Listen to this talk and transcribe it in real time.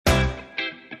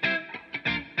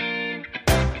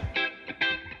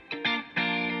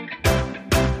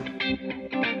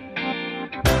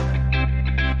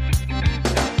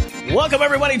Welcome,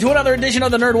 everybody, to another edition of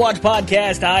the NERDWatch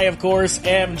podcast. I, of course,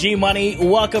 am G-Money.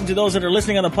 Welcome to those that are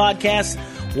listening on the podcast,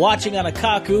 watching on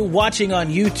Akaku, watching on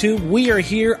YouTube. We are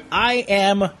here. I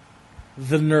am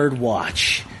the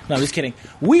NERDWatch. No, I'm just kidding.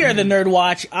 We are the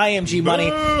NERDWatch. I am G-Money.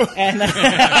 And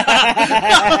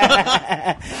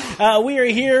we are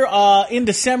here in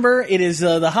December. It is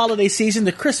the holiday season.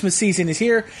 The Christmas season is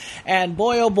here. And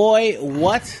boy, oh boy,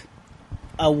 what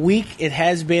a week it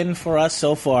has been for us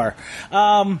so far.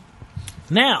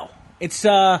 Now, it's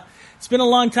been a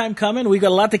long time coming. We've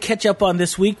got a lot to catch up on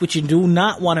this week, which you do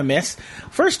not want to miss.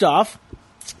 First off,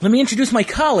 let me introduce my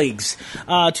colleagues.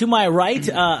 To my right,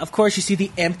 of course, you see the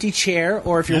empty chair,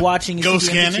 or if you're watching, you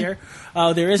see the empty chair.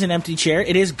 There is an empty chair.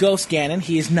 It is Ghost Gannon.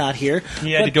 He is not here.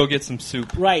 He had to go get some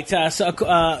soup. Right. I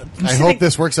hope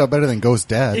this works out better than Ghost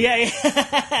Dad.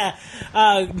 Yeah.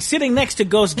 Sitting next to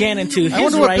Ghost Gannon to his right. I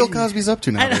wonder what Bill Cosby's up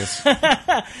to nowadays.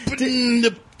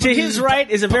 To his right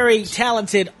is a very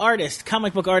talented artist,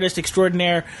 comic book artist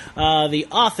extraordinaire, the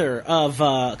author of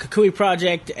Kukui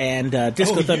Project and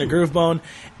Disco Thunder Groovebone.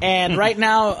 And right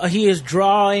now he is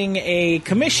drawing a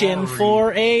commission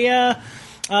for a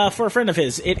friend of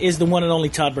his. It is the one and only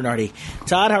Todd Bernardi.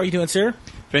 Todd, how are you doing, sir?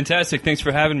 Fantastic. Thanks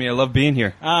for having me. I love being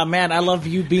here. Man, I love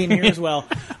you being here as well.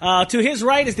 To his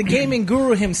right is the gaming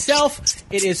guru himself.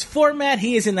 It is Format.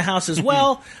 He is in the house as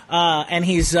well. And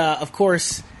he's, of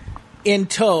course, in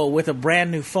tow with a brand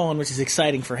new phone, which is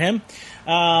exciting for him.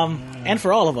 And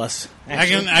for all of us.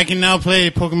 I can now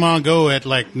play Pokemon Go at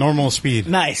like normal speed.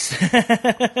 Nice.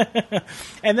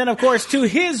 And then, of course, to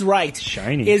his right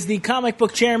is the comic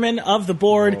book chairman of the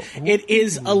board. It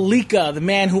is Alika, the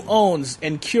man who owns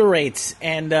and curates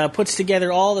and puts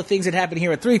together all the things that happen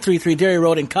here at 333 Dairy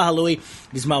Road in Kahalui.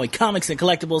 It is Maui Comics and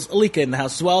Collectibles. Alika in the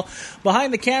house as well.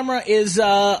 Behind the camera is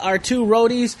our two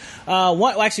roadies.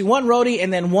 One roadie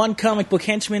and then one comic book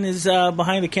henchman is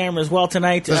behind the camera as well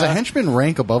tonight. Does a henchman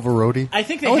rank above a roadie? I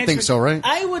think would think so, right?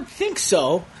 I would think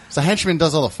so. So henchman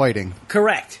does all the fighting.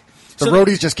 Correct. The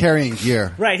roadie's just carrying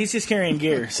gear. Right, he's just carrying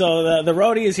gear. So the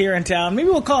roadie is here in town. Maybe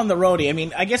we'll call him the roadie. I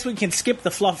mean, I guess we can skip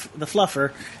the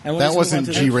fluffer. And that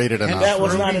wasn't G-rated enough. That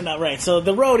was not enough, right. So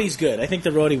the roadie's good. I think the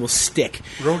roadie will stick.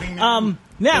 Roadie man.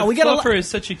 Now, we got Fluffer is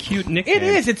such a cute nickname. It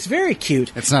is. It's very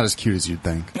cute. It's not as cute as you'd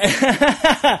think.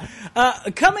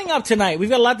 Coming up tonight, we've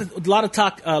got a lot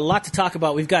to talk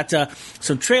about. We've got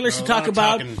some trailers to talk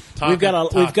about. We've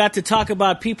got to talk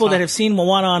about people that have seen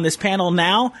Moana on this panel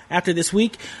now after this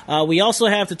week. We also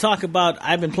have to talk about.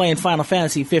 I've been playing Final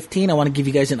Fantasy 15. I want to give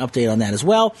you guys an update on that as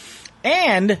well.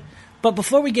 But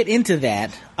before we get into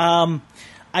that,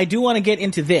 I do want to get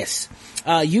into this.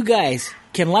 You guys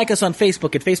can like us on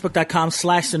Facebook at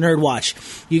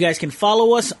facebook.com/TheNerdWatch. You guys can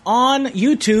follow us on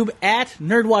YouTube at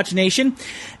NERDWatch Nation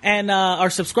and or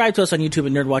subscribe to us on YouTube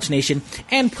at NERDWatch Nation.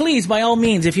 And please, by all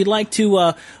means, if you'd like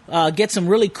to get some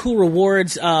really cool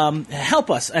rewards, help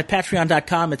us at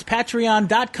Patreon.com. It's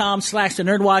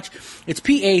Patreon.com/TheNerdWatch. It's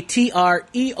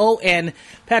Patreon,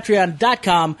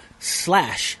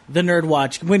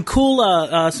 Patreon.com/TheNerdWatch. Win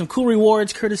some cool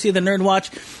rewards courtesy of the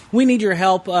NERDWatch. We need your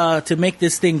help to make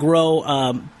this thing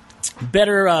grow.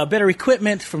 Better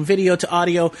equipment from video to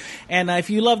audio, and if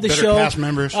you love the show, cast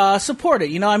members. Support it.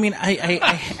 You know, I mean, I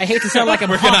hate to sound like I'm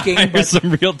hawking, but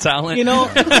some real talent. You know,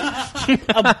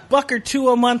 $1 or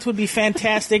 $2 a month would be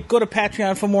fantastic. Go to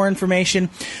Patreon for more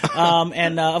information,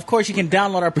 and of course, you can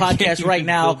download our podcast right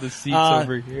now. Just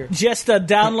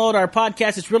download our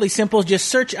podcast. It's really simple. Just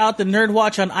search out the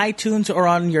NERDWatch on iTunes or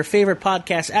on your favorite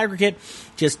podcast aggregate.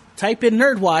 Just type in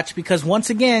NERDWatch because,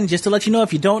 once again, just to let you know,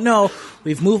 if you don't know,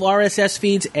 we've moved RSS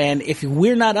feeds, and if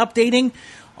we're not updating,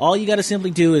 all you got to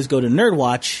simply do is go to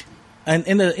NERDWatch and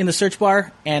in the search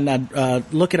bar and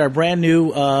look at our brand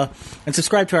new and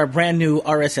subscribe to our brand new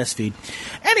RSS feed.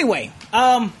 Anyway,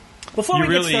 before we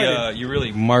get started, you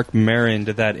really Mark Maron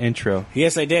to that intro.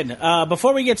 Yes, I did.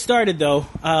 Before we get started, though.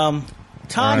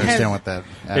 I don't understand what that.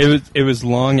 It was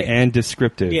long and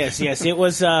descriptive. Yes, it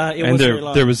was. Very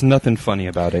long. There was nothing funny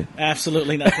about it.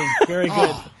 Absolutely nothing. Very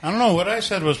good. I don't know. What I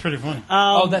said was pretty funny.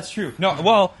 That's true. No,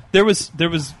 well, there was,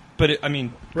 but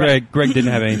Greg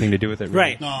didn't have anything to do with it. Really.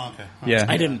 Right. No, okay. Yeah,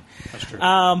 I didn't. That's true.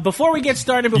 Before we get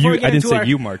started, before we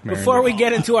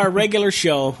get into our regular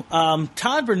show,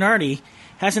 Todd Bernardi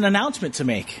has an announcement to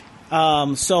make.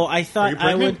 So I thought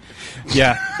I would.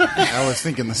 Yeah, I was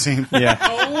thinking the same thing. Yeah.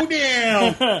 Oh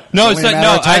damn! No, it's not.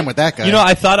 No, time with that guy. You know,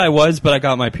 I thought I was, but I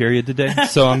got my period today,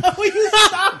 so I'm. Oh, you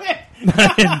stop it!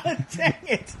 Dang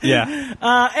it!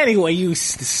 Yeah. Anyway, you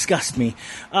disgust me.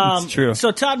 It's true.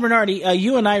 So Todd Bernardi,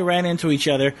 you and I ran into each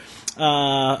other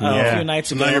a few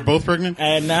nights ago. Now you're both pregnant.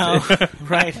 And now,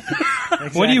 right?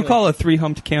 Exactly. What do you call a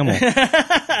 3-humped camel?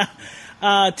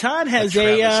 Todd has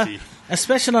a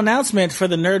special announcement for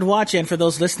the NERDWatch and for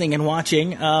those listening and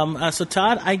watching. So,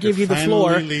 Todd, I give you the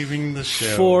floor leaving the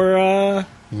show. for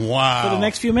the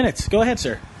next few minutes. Go ahead,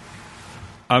 sir.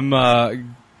 I'm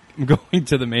going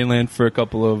to the mainland for a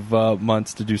couple of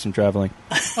months to do some traveling.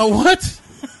 Oh, what?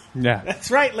 Yeah. That's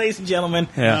right, ladies and gentlemen.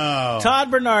 Yeah. Oh. Todd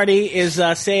Bernardi is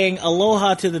saying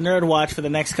aloha to the NERDWatch for the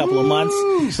next couple of months.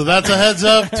 So that's a heads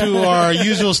up to our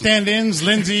usual stand-ins,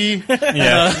 Lindsay.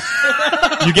 Yeah.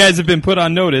 You guys have been put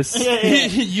on notice.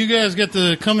 You guys get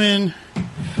to come in.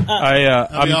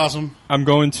 That'd be awesome. I'm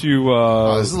going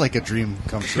to... this is like a dream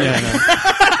come true. Yeah, no.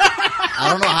 I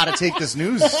don't know how to take this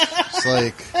news. It's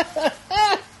like,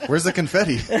 where's the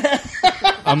confetti?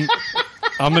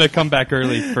 I'm going to come back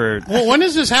early for... Well, when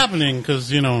is this happening? Because,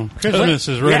 Christmas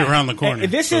is right around the corner.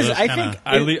 This is, I think...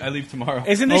 I leave tomorrow.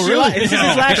 Isn't this this is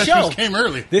his last show? Just came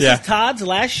early. This is Todd's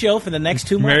last show for the next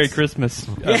 2 months. Merry Christmas,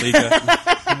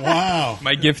 Alika. Wow.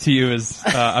 My gift to you is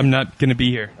I'm not going to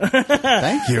be here.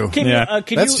 Thank you.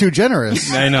 That's too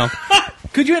generous. I know.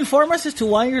 Could you inform us as to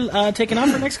why you're taking off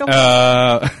for the next couple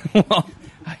Well,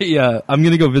 I'm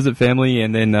going to go visit family,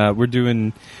 and then we're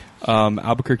doing...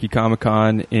 Albuquerque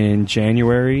Comic-Con in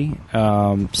January.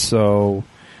 So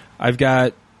I've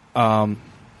got I'm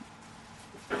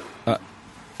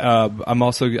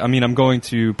going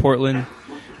to Portland.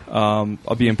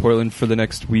 I'll be in Portland for the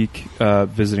next week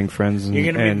visiting friends.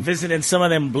 You're going to be visiting some of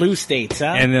them blue states, huh?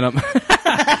 And then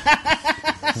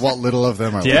what little of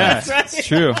them are left. Yeah, it's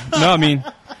true. No, I mean...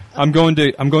 I'm going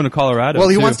to Colorado. Well,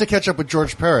 he too. wants to catch up with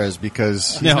George Perez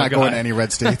because he's not going to any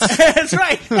red states. That's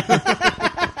right.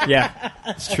 Yeah,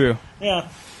 it's true. Yeah.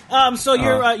 So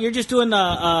you're just doing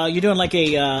you're doing like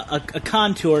a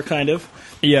con tour kind of.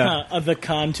 Yeah. Of the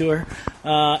con tour.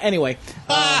 Anyway.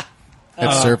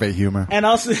 It's survey humor. And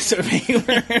also survey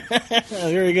humor.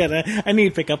 Very good. I need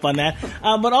to pick up on that.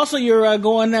 But also you're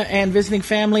going and visiting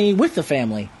family with the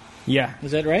family. Yeah. Is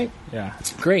that right? Yeah.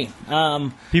 Great.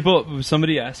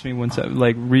 Somebody asked me once,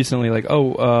 recently,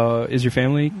 is your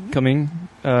family coming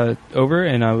over?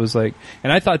 And I was like,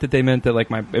 and I thought that they meant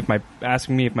that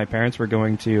asking me if my parents were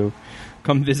going to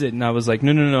come visit, and I was like,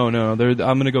 no, I'm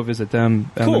going to go visit them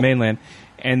on the mainland.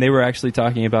 And they were actually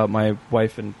talking about my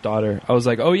wife and daughter. I was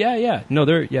like, oh yeah, no,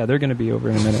 they're going to be over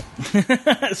in a minute.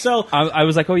 So I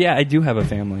was like, oh yeah, I do have a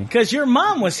family. Because your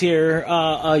mom was here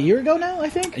a year ago now, I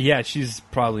think. Yeah, she's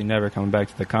probably never coming back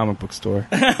to the comic book store.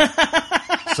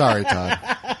 Sorry, Todd.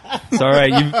 It's all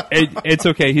right. It's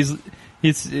okay.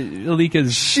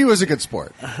 Alika's. She was a good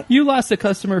sport. You lost a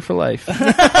customer for life.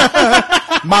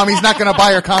 Mommy's not going to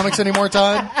buy her comics anymore,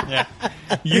 Todd. Yeah.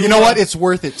 You know what? It's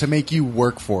worth it to make you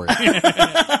work for it.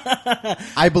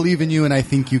 I believe in you, and I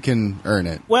think you can earn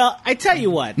it. Well, I tell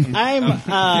you what, I'm actually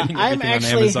on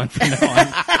Amazon from now on.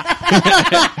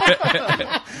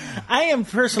 I am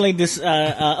personally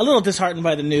a little disheartened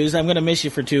by the news. I'm going to miss you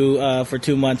for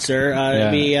 2 months, sir.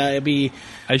 It'll be.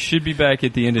 I should be back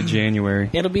at the end of January.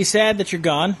 It'll be sad that you're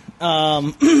gone.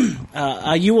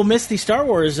 You will miss the Star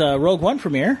Wars Rogue One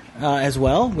premiere as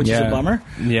well, which is a bummer.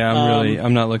 Yeah,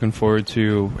 I'm not looking forward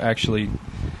to actually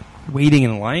waiting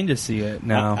in line to see it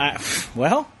now.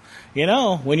 Well,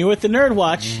 when you're with the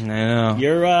NERDWatch, I know.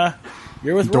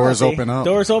 You're with doors royalty. Open up.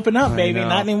 Doors open up, baby.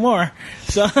 Not anymore.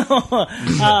 So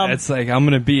it's like I'm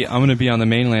gonna be on the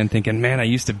mainland thinking, man, I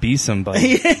used to be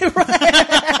somebody.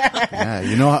 Yeah,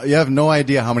 you have no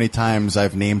idea how many times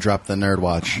I've name dropped the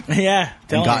NERDWatch. Yeah,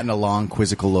 and gotten a long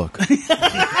quizzical look.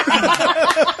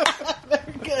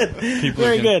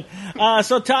 Very good.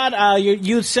 So, Todd,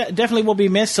 you definitely will be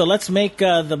missed. So let's make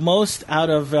the most out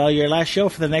of your last show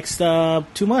for the next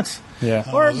 2 months.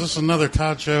 Yeah. Is this another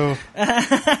Todd show?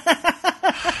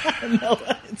 No,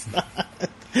 it's not.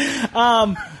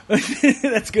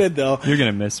 That's good though. You're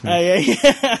gonna miss me.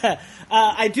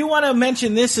 I do want to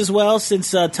mention this as well,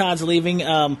 since Todd's leaving.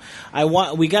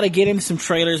 We got to get into some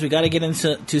trailers. We got to get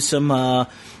into some.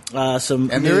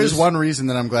 And there is one reason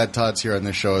that I'm glad Todd's here on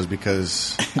this show is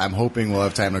because I'm hoping we'll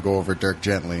have time to go over Dirk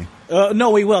Gently. No,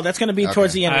 we will. That's going to be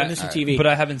towards the end of Industry TV. But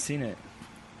I haven't seen it.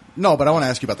 No, but I want to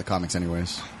ask you about the comics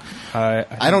anyways.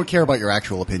 I don't care about your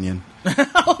actual opinion.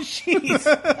 Oh, jeez.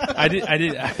 I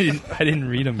didn't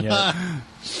read them yet.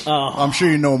 I'm sure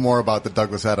you know more about the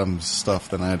Douglas Adams stuff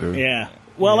than I do. Yeah.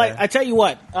 Well, yeah. I tell you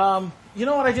what. You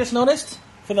know what I just noticed?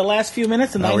 For the last few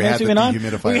minutes, the 9 minutes we've been on,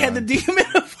 we had the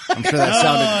dehumidifier. I'm sure that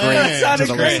sounded great. That sounded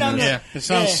to the great. listeners. It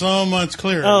sounds so much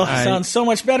clearer. Oh, it sounds so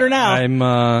much better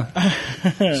now.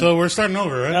 So we're starting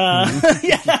over, right?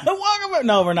 Yeah, welcome.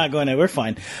 No, we're not going to. We're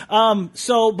fine.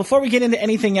 So before we get into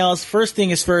anything else, first thing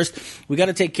is first, we got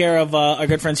to take care of our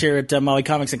good friends here at Maui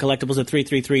Comics and Collectibles at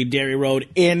 333 Dairy Road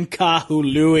in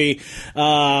Kahului.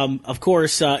 Of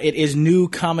course, it is New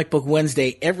Comic Book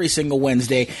Wednesday every single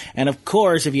Wednesday, and of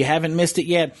course, if you haven't missed it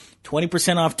yet,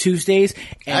 20% off Tuesdays.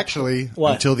 And Actually,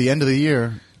 what? until the end of the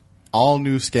year, all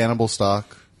new scannable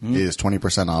stock is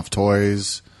 20% off.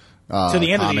 Toys, to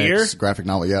the end comics, of the year, graphic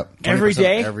novel. Yep, every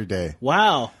day, every day.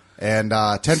 Wow. And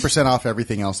 10% off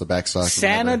everything else. The back stock.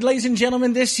 Santa, ladies and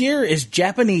gentlemen, this year is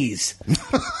Japanese.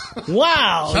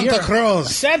 Wow, Santa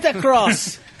Claus. Santa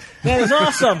Claus. That is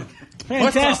awesome.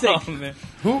 Fantastic.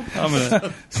 Who?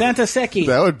 Santa Seki.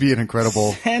 That would be an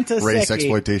incredible Santa race Seki.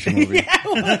 exploitation movie. Yeah,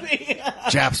 it would be.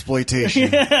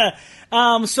 Japsploitation.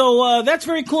 So that's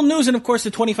very cool news, and of course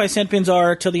the 25-cent pins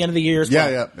are till the end of the year as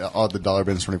well. Yeah. All the dollar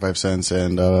bins, 25 cents,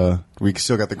 and we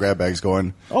still got the grab bags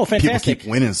going. Oh, fantastic. People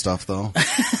keep winning stuff, though.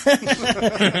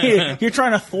 You're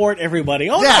trying to thwart everybody.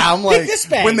 Oh, Yeah, no, I'm like, take this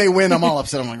bag. when they win, I'm all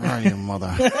upset. I'm like, oh, you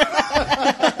mother.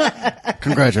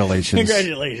 Congratulations.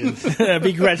 Congratulations.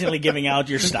 Begrudgingly giving out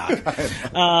your stock.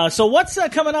 So what's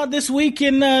coming out this week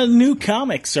in new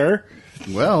comics, sir?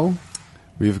 Well,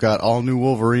 we've got all new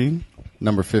Wolverine,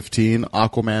 number 15,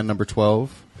 Aquaman, number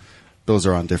 12. Those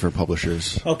are on different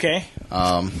publishers. Okay.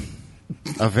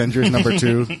 Avengers, number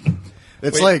 2.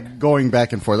 It's like going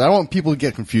back and forth. I don't want people to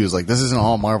get confused. Like, this isn't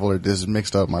all Marvel, or this is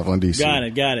mixed up Marvel and DC.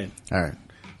 Got it. All right.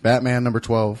 Batman, number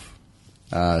 12.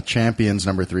 Champions,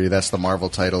 number 3. That's the Marvel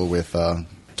title with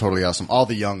totally awesome. All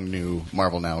the young, new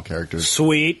Marvel Now characters.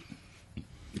 Sweet.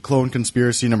 Clone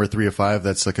Conspiracy, number 3 of 5.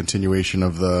 That's a continuation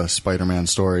of the Spider-Man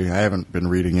story. I haven't been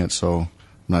reading it, so I'm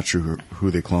not sure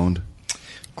who they cloned.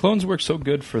 Clones worked so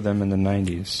good for them in the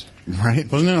 90s.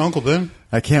 Right? Wasn't it Uncle Ben?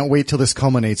 I can't wait till this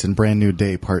culminates in Brand New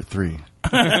Day, Part 3.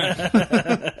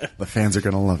 The fans are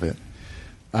going to love it.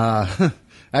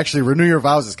 Actually, Renew Your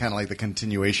Vows is kind of like the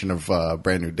continuation of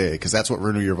Brand New Day, because that's what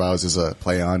Renew Your Vows is a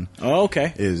play on. Oh,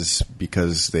 okay. Is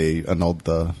because they annulled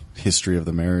the history of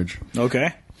the marriage.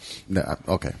 Okay. No,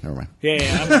 okay, never mind. Yeah.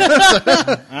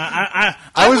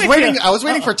 I was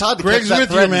waiting for Todd to Greg's catch that with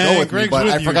thread you, and man. go with Greg's me, but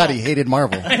with I you. forgot he hated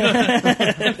Marvel.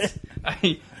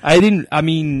 I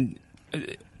mean,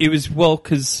 it was, well,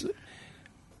 because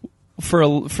for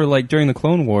like during the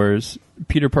Clone Wars,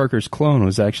 Peter Parker's clone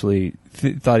was actually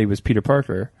thought he was Peter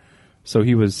Parker, so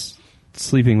he was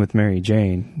sleeping with Mary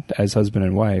Jane as husband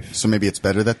and wife. So maybe it's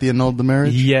better that they annulled the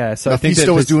marriage? Yeah, so I think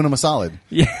Mephisto was doing him a solid.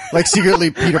 Yeah. Like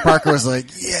secretly Peter Parker was like,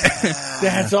 yeah.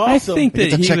 That's awesome. I think that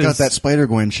Get to he check was, out that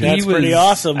Spider-Gwen shit. That's pretty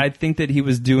awesome. I think that he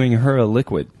was doing her a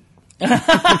liquid. You're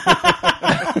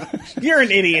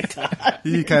an idiot, Todd.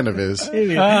 He kind of is.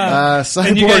 Cyborg,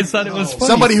 And you guys thought it was funny.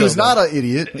 somebody so who's bad. not an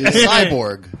idiot is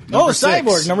Cyborg.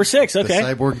 Cyborg, number 6. The Okay.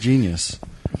 Cyborg Genius.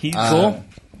 He's Cool.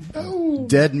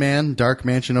 Dead Man, Dark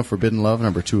Mansion of Forbidden Love,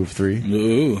 number 2 of 3.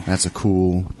 Ooh. That's a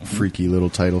cool, freaky little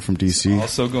title from DC.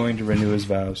 also going to renew his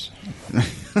vows.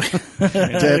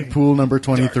 Deadpool, number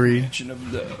 23. Mention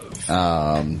of the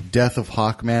Death of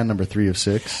Hawkman, number 3 of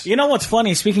 6. You know what's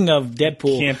funny? Speaking of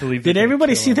Deadpool, Can't believe did they're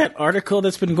everybody gonna see kill that article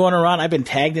that's been going around? I've been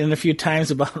tagged in it a few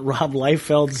times about Rob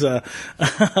Liefeld's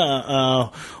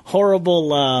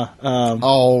horrible.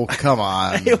 Oh, come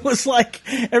on. It was like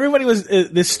everybody was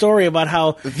this story about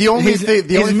how The only his, thing,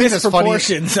 the his only thing that's funny,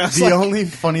 misproportions. I was the like, only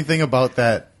funny thing about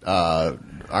that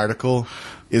article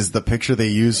is the picture they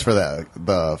use for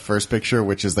the first picture,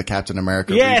 which is the Captain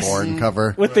America Yes. Reborn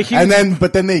cover, With the huge-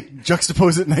 but then they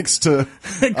juxtapose it next to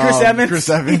Chris Evans. Chris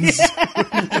Evans.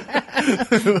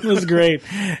 It was great.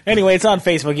 Anyway, it's on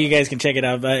Facebook. You guys can check it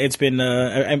out. It's been.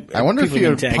 I wonder if people he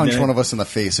have would been tagged punch in one it. of us in the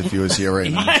face if he was here right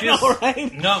now. I know,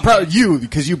 right? no. You,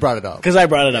 because you brought it up. Because I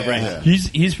brought it up, right? Yeah.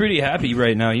 He's pretty happy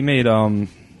right now. He made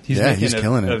he's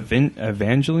killing it.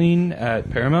 Evangeline at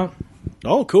Paramount.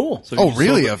 Oh, cool. So he Oh, just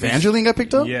really? sold Evangeline got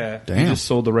picked up? Yeah, Damn. He just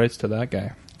sold the rights to that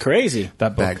guy. Crazy. That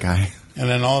book. That guy. And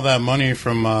then all that money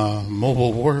from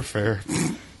mobile warfare.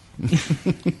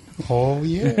 Oh,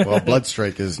 yeah. Well,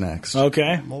 Bloodstrike is next.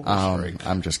 Okay. Mobile strike.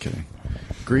 I'm just kidding.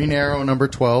 Green Arrow, number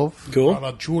 12. Cool.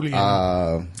 About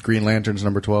Julian. Green Lanterns,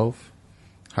 number 12.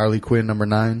 Harley Quinn, number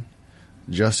 9.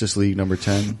 Justice League, number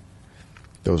 10.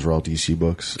 Those were all DC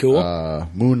books. Cool.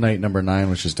 Moon Knight, number 9,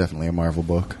 which is definitely a Marvel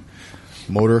book.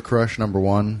 Motor Crush, number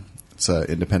 1. It's an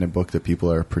independent book that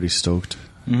people are pretty stoked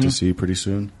to see pretty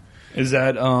soon. Is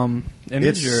that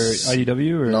Image It's- or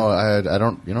IDW or No, I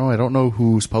don't. I don't know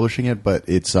who's publishing it, but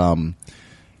it's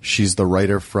she's the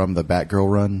writer from the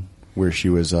Batgirl run, where she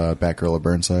was Batgirl of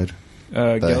Burnside.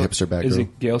 hipster Batgirl. Is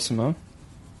it Gail Simone?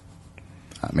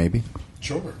 Maybe.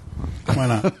 Sure. Why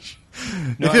not?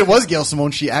 If it was Gail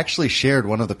Simone, she actually shared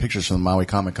one of the pictures from the Maui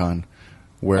Comic Con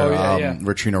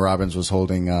where Trina Robbins was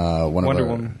holding Wonder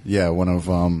Woman. Yeah, one of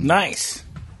nice.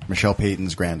 Michelle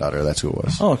Payton's granddaughter. That's who it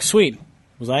was. Oh, sweet.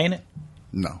 Was I in it?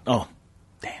 No. Oh,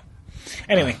 damn.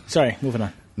 Anyway, sorry. Moving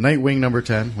on. Nightwing number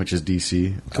 10, which is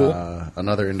DC. Cool.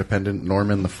 Another independent.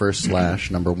 Norman the First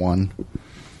Slash number 1.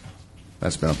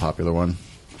 That's been a popular one.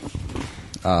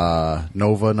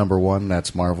 Nova number 1.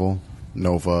 That's Marvel.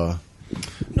 Nova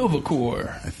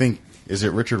Corps. I think, is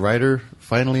it Richard Rider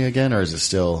finally again, or is it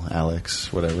still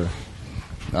Alex? Whatever.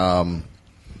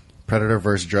 Predator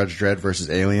vs. Judge Dredd vs.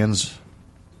 Aliens,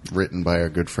 written by our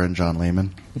good friend John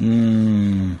Layman.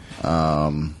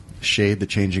 Shade, the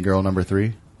Changing Girl number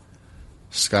 3.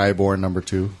 Skyborn number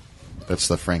 2. That's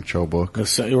the Frank Cho book.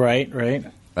 Right.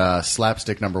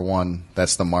 Slapstick number 1.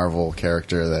 That's the Marvel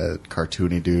character, that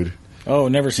cartoony dude. Oh,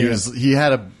 never seen it. He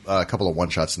had a couple of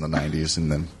one-shots in the 90s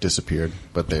and then disappeared,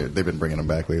 but they've been bringing him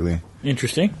back lately.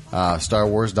 Interesting. Star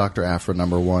Wars Dr. Aphra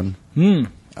number 1.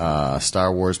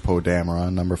 Star Wars Poe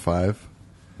Dameron number 5.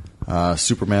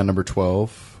 Superman number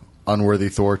 12. Unworthy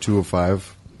Thor 2 of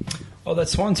 5. Oh,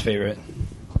 that's Swan's favorite.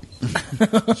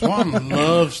 Swan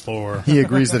loves Thor. He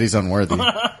agrees that he's unworthy.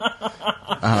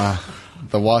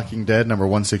 The Walking Dead number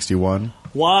 161.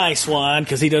 Why, Swan?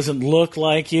 Because he doesn't look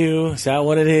like you? Is that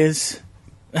what it is?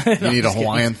 You need a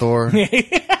Hawaiian Thor.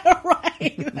 Yeah,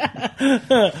 right.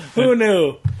 Who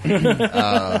knew?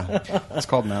 It's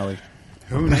called Maui.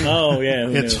 Who knew? Oh, yeah.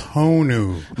 It's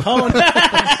Honu.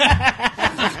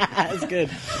 That's good.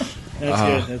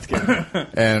 That's good.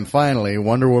 And finally,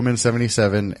 Wonder Woman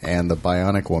 77 and the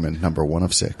Bionic Woman number 1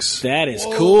 of 6. That is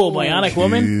cool. Bionic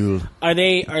Woman. Are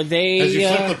they? As you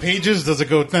flip the pages, does it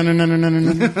go?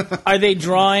 Are they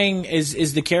drawing?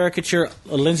 Is the caricature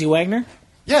Lindsay Wagner?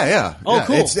 Yeah. Oh, yeah.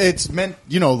 cool. It's meant,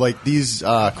 like these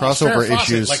crossover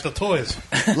issues. Like the toys.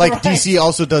 Like DC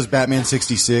also does Batman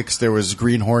 66. There was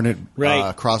Green Hornet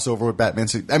Right. crossover with Batman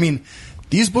 66. I mean,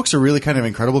 these books are really kind of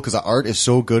incredible because the art is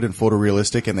so good and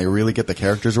photorealistic, and they really get the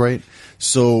characters right.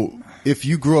 So if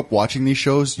you grew up watching these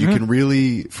shows, you can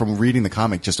really, from reading the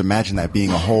comic, just imagine that being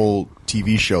a whole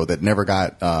TV show that never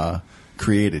got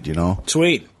created,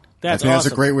 Sweet. That's I think awesome. that's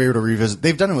a great way to revisit.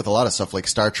 They've done it with a lot of stuff. Like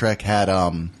Star Trek had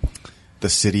the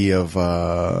City of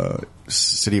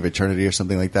Eternity or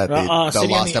something like that. The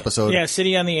Lost episode. Yeah,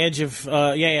 City on the Edge of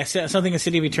something in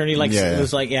City of Eternity. It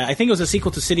was like I think it was a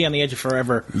sequel to City on the Edge of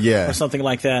Forever. Yeah, or something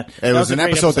like that. It was an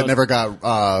episode that never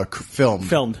got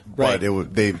filmed. Right.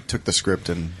 But they took the script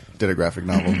and did a graphic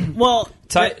novel. Well,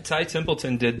 Ty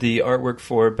Templeton did the artwork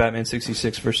for Batman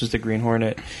 66 versus the Green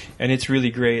Hornet, and it's really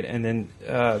great. And then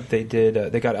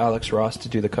they got Alex Ross to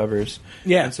do the covers.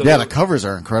 Yeah, and so the covers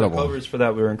are incredible. The covers for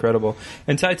that were incredible.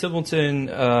 And Ty Templeton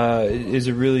is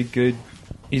a really good.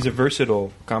 He's a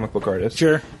versatile comic book artist.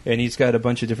 Sure, and he's got a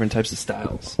bunch of different types of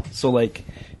styles. So like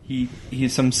he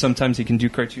sometimes he can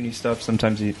do cartoony stuff.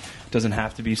 Sometimes he doesn't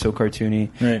have to be so cartoony.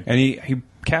 Right. And he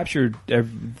captured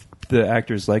the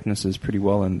actors' likenesses pretty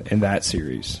well in that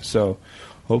series. So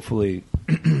hopefully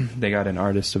they got an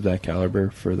artist of that caliber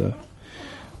for the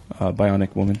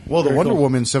Bionic Woman. Well, the Wonder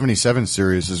Woman 77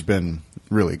 series has been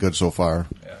really good so far.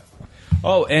 Yeah.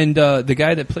 Oh, and the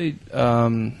guy that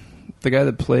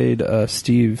played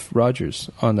Steve Rogers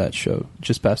on that show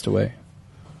just passed away.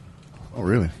 Oh,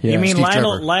 really? Yeah. You mean Steve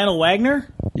Lionel Wagner?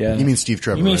 Yeah. You mean Steve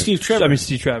Trevor? You mean right? Steve Trevor? I mean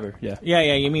Steve Trevor. Yeah. Yeah.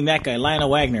 You mean that guy, Lionel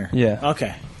Wagner? Yeah.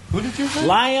 Okay. Who did you say?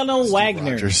 Lionel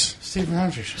Wagner. Rogers. Steve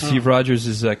Rogers. Steve Rogers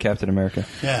is Captain America.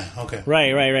 Yeah, okay.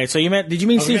 Right. So did you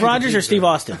mean Steve Rogers or Steve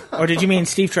Austin? Or did you mean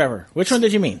Steve Trevor? Which one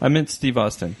did you mean? I meant Steve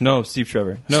Austin. No, Steve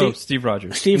Trevor. No, Steve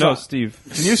Rogers. Steve.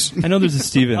 I know there's a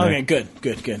Steve in there. Okay,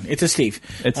 good. It's a Steve.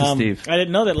 It's a Steve. I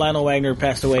didn't know that Lionel Wagner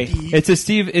passed away. It's a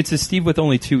Steve with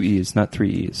only 2 E's, not 3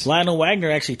 E's. Lionel Wagner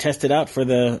actually tested out for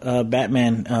the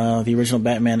Batman, the original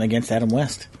Batman against Adam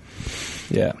West.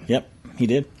 Yeah. Yep, he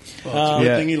did. Well, it's a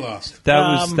good thing he lost.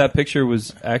 That picture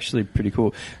was actually pretty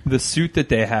cool. The suit that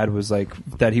they had was like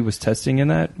that he was testing in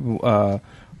that. What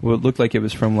looked like it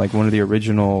was from like one of the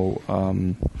original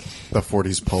the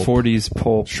 40s pulp. 40s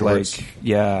pulp shorts. Like,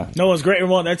 yeah. No, it was great.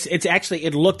 Well, it's actually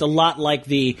it looked a lot like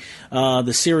the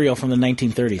cereal from the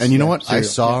 1930s. And you know what?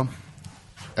 Cereal.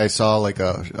 I saw like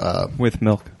a with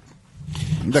milk.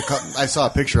 I saw a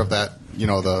picture of that.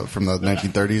 From the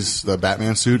 1930s, the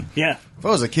Batman suit. Yeah. If I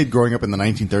was a kid growing up in the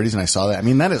 1930s and I saw that, I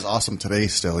mean, that is awesome today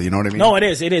still, you know what I mean? No, it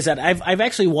is. It is. I've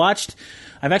actually watched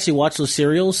those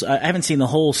serials. I haven't seen the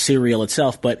whole serial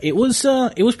itself, but it was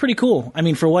pretty cool. I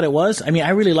mean, for what it was. I mean, I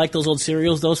really like those old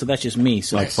serials though, so that's just me.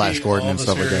 So like Flash Gordon and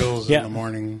stuff like that. In the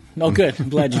morning. Oh, good. I'm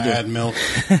glad you did. Add milk.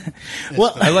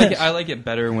 Well, I like it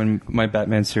better when my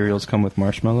Batman cereals come with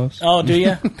marshmallows. Oh, do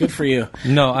you? Good for you.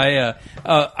 No, I've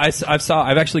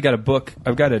actually got a book.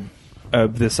 I've got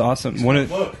this awesome one.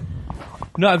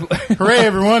 No, Hooray,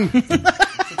 everyone!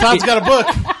 Todd's got a book.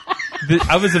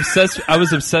 I was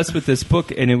obsessed with this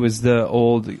book, and it was the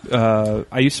old.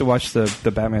 I used to watch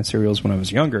the Batman serials when I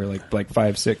was younger, like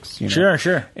 5, 6. You know?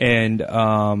 Sure. And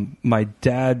my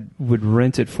dad would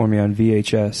rent it for me on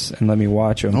VHS and let me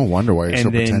watch them. No wonder why you're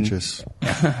so pretentious.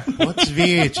 What's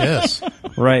VHS?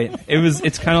 Right.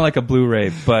 It's kind of like a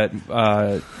Blu-ray, but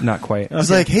not quite. I was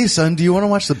like, hey, son, do you want to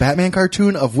watch the Batman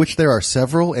cartoon, of which there are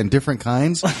several and different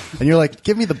kinds? And you're like,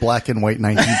 give me the black and white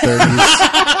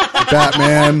 1930s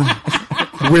Batman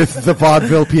with the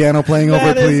vaudeville piano playing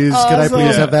over, please. Awesome. Could I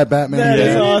please have that Batman? That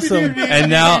is awesome.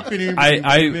 And now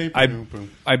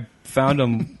I found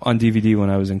them on DVD when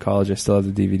I was in college. I still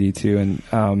have the DVD too, and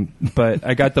but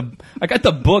I got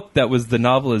the book that was the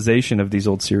novelization of these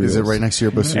old serials. Is it right next to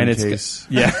your bassoon case?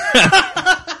 Yeah,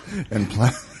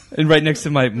 and right next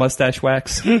to my mustache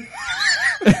wax.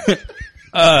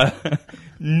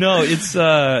 No, it's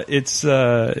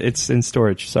in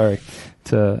storage. Sorry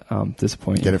to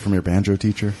disappoint you. Get it from your banjo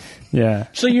teacher. Yeah.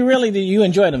 So you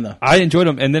enjoyed them though? I enjoyed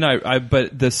them, and then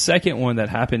but the second one that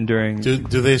happened during Do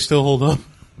they still hold up?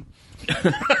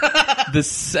 The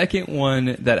second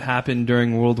one that happened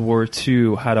during World War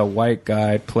II had a white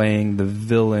guy playing the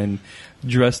villain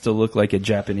dressed to look like a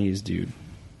Japanese dude.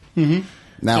 Mm-hmm.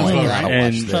 Now I gotta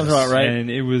watch this. Sounds about right. And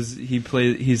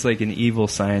he's like an evil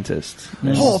scientist.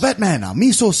 Oh, Batman,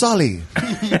 me so sorry.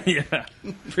 Yeah,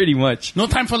 pretty much. No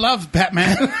time for love,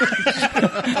 Batman.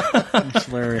 That's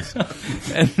hilarious.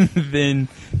 And then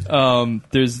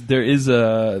there is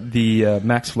the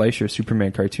Max Fleischer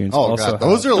Superman cartoons. Oh, also God.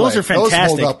 Those are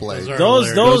fantastic. Those hold up like.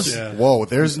 Those Whoa,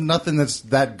 there's nothing that's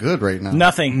that good right now.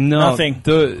 Nothing. Nothing.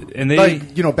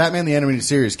 Batman the Animated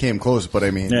Series came close, but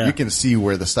I mean, you can see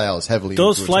where the style is heavily.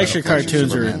 Those Fleischer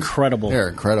cartoons are incredible. They're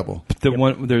incredible.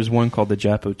 There's one called the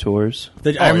Japo Tours.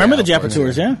 I remember the Japo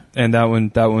Tours, yeah. And that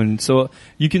one. So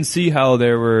you can see how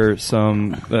there were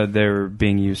some they were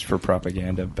being used for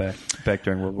propaganda back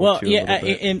during World War II. Well,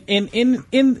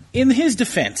 yeah. In his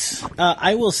defense,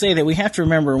 I will say that we have to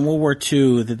remember in World War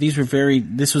II that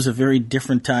this was a very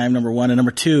different time. Number one, and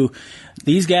number two,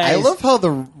 these guys. I love how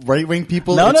the right wing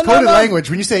people. It's coded language.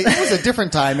 When you say it was a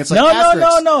different time, it's like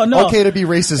no. Okay to be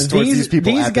racist towards these people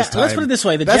at this time. Let's put it this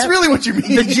way: that's really what you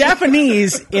mean. The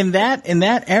Japanese in that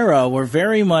era were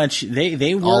very much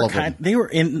they were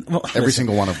every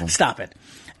single one of them. Stop it.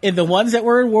 And the ones that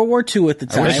were in World War II at the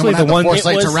time, especially the ones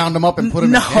foresight to round them up and put them.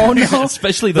 No,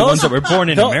 especially the ones that were born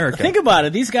in America. Think about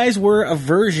it; these guys were a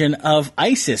version of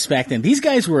ISIS back then. These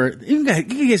guys were. You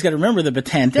guys got to remember the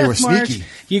Bataan Death March. Sneaky.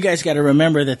 You guys got to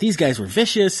remember that these guys were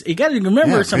vicious. You got to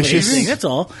remember some of these things. That's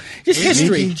all. Just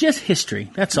history.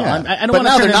 That's all. Yeah. I don't but want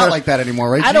to now they're not like that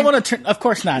anymore, right? I don't want to turn. Of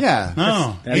course not. Yeah.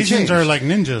 No, Asians are like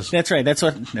ninjas. That's right. That's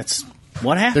what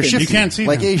happened. They're shifty, you can't see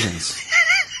like them. Asians.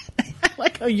 I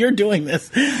like how you're doing this.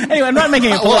 Anyway, I'm not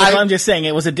making it political. I'm just saying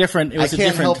it was a different. I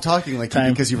can't help talking like you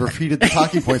because you've repeated the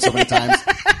talking points so many times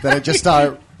that I just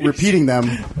start repeating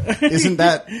them. Isn't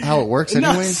that how it works,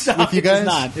 anyways? With you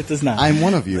guys, it does not. I'm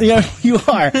one of you. Yeah, you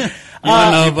are.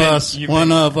 One of us. You've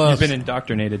been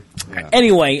indoctrinated. Yeah.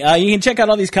 Anyway, you can check out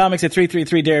all these comics at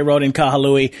 333 Dairy Road in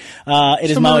Kahalui. It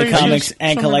is Maui Comics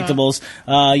and Collectibles.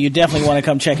 You definitely want to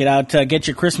come check it out. Get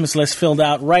your Christmas list filled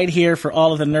out right here for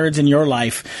all of the nerds in your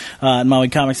life at Maui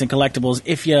Comics and Collectibles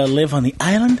if you live on the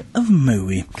island of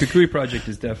Maui. Kukui Project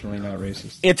is definitely not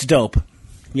racist. It's dope.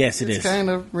 Yes, it is. It's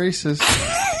kind of racist.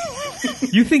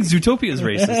 You think Zootopia is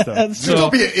racist, though.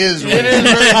 Zootopia is racist. It is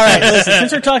racist. All right, listen,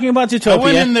 since we're talking about Zootopia. I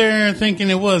went in there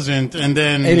thinking it wasn't, and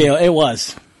then... It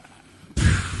was.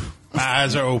 My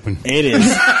eyes are open. It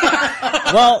is.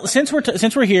 Well, since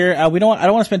we're here, I don't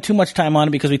want to spend too much time on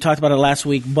it because we talked about it last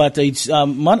week. But it's,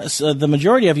 the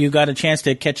majority of you got a chance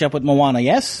to catch up with Moana.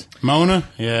 Yes, Mona.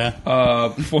 Yeah.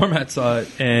 Format saw it,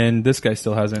 and this guy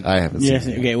still hasn't. I haven't seen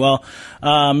it. Okay. Well,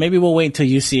 maybe we'll wait until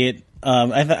you see it.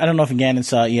 I don't know if Gannon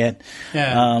saw it yet.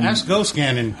 Yeah. Ask Ghost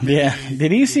Gannon. Yeah.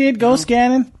 Did he see it, Ghost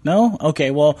Gannon? No?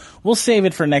 Okay. Well, we'll save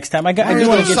it for next time. I do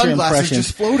want to get your impressions.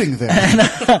 Just floating there.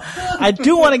 I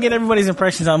do want to get everybody's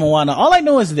impressions on Moana. All I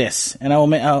know is this, and I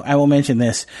will mention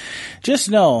this.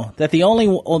 Just know that the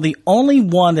only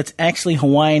one that's actually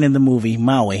Hawaiian in the movie,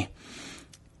 Maui,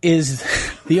 is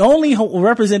the only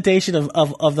representation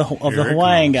of the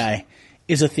Hawaiian guy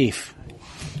is a thief.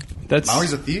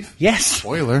 Maui's a thief? Yes.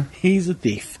 Spoiler. He's a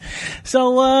thief.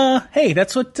 So, hey,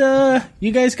 that's what,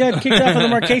 you guys got kicked off of the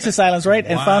Marquesas Islands, right?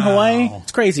 And found Hawaii?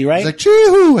 It's crazy, right? He's like,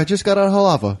 choo-hoo, I just got out of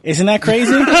Halava. Isn't that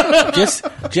crazy?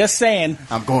 just saying.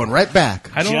 I'm going right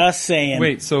back. Just saying.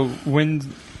 Wait, so when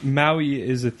Maui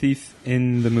is a thief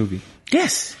in the movie?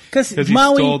 Yes. Because he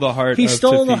stole the heart he of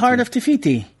stole the Te heart Fiti. of Te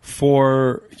Fiti.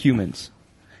 For humans.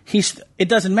 It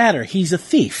doesn't matter. He's a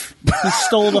thief. He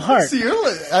stole the heart. See,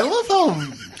 I love how...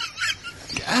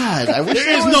 God, I wish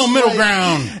there is no middle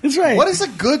ground. That's right. What is a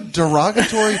good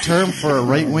derogatory term for a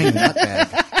right-wing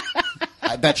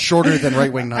nutbag? That's shorter than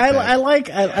right-wing nutbag. I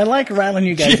like riling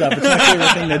you guys up. It's my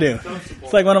favorite thing to do.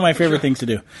 It's like one of my favorite things to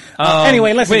do.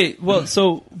 Anyway, listen. Wait, well,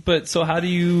 so how do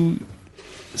you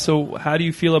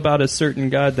feel about a certain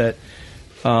god that,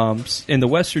 in the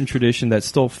Western tradition, that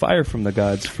stole fire from the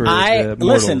gods for the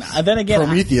mortals? Listen. Then again,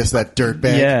 Prometheus, that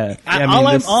dirtbag. Yeah.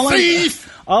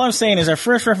 All I'm saying is our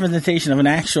first representation of an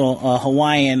actual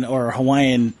Hawaiian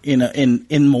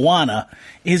in Moana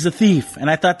is a thief, and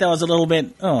I thought that was a little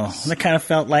bit. That kind of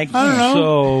felt like I don't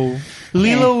know. So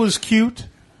Lilo was cute.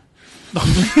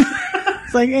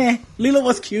 It's like, Lilo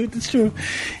was cute. It's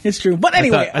true. But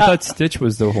anyway, I thought Stitch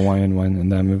was the Hawaiian one in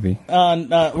that movie.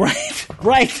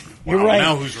 Right. You're right.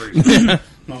 Now who's racist?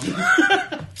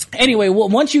 Anyway,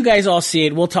 once you guys all see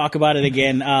it, we'll talk about it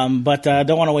again. But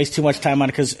don't want to waste too much time on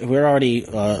it because we're already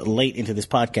late into this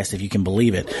podcast, if you can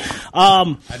believe it.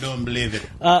 I don't believe it.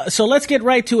 So let's get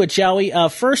right to it, shall we?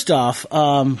 First off,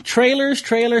 trailers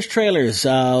was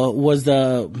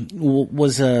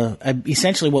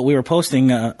essentially what we were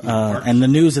posting and the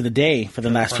news of the day for the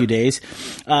last few days.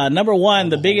 Number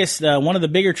one, one of the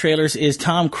bigger trailers is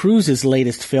Tom Cruise's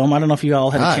latest film. I don't know if you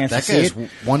all had a chance to see it. That guy's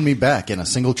won me back in a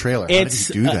single trailer. How did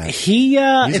he do that? He's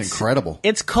incredible.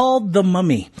 It's called The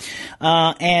Mummy.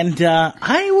 I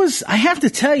have to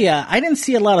tell you, I didn't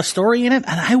see a lot of story in it,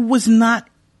 and I wasn't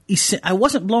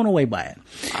blown away by it.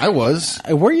 I was.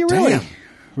 Were you really? Damn.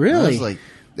 Really? I was like,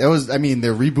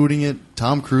 they're rebooting it.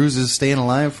 Tom Cruise is staying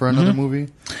alive for another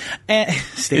movie. I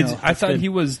thought he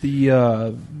was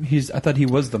the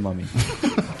mummy.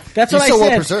 That's what He's so I said.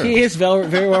 well preserved. He is very,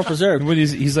 very well preserved.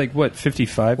 He's like, what,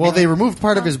 55? Well, they removed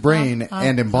part of his brain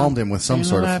and embalmed him with some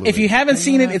sort of fluid. If you haven't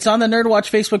seen it, it's on the NERDWatch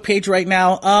Facebook page right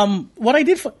now. What I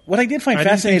did find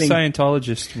fascinating. I didn't think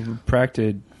Scientologists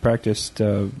practiced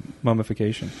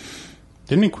mummification.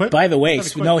 Didn't he quit? By the way,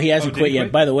 no, he hasn't quit yet.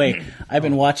 By the way, I've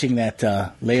been watching that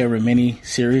Leah Remini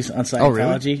series on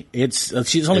Scientology. Oh, really?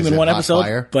 She's only been one episode,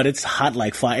 fire? But it's hot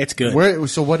like fire. It's good. Where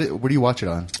do you watch it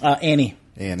on? Annie.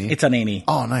 Annie. It's on Annie.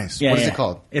 Oh, nice. Yeah, what is it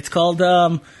called? It's called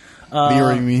Leah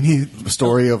Remini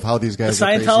story of how these guys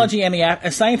Scientology and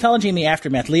Scientology in the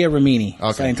aftermath. Leah Remini.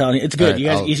 Okay. Scientology. It's good. Right, you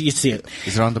guys, you should see it.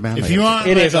 Is it on demand? If you want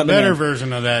it is a on better demand.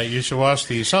 version of that, you should watch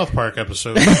the South Park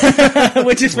episode.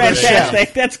 Which is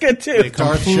fantastic. That's good too. They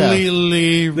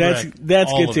completely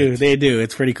that's all good of too. it. They do.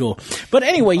 It's pretty cool. But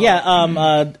anyway,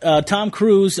 Tom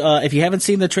Cruise. If you haven't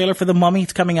seen the trailer for The Mummy,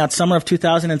 it's coming out summer of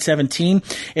 2017.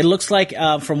 It looks like,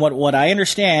 from what I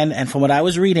understand and from what I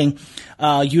was reading,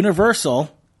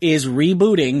 Universal is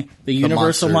rebooting the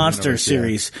Universal Monster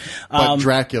series. But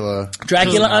Dracula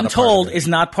Untold is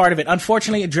not part of it.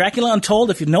 Unfortunately, Dracula Untold,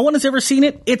 if no one has ever seen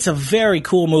it, it's a very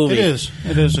cool movie. It is.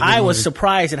 A good I was movie.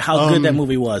 surprised at how good that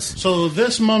movie was. So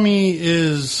this Mummy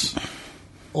is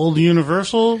old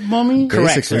Universal Mummy?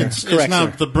 Correct, sir. It's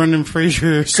not the Brendan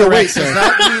Fraser. So wait,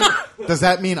 does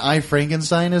that mean I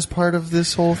Frankenstein is part of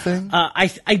this whole thing? I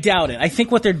doubt it. I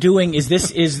think what they're doing is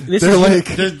this is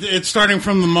It's starting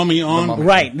from the Mummy on.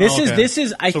 Right. This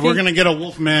is. I think we're going to get a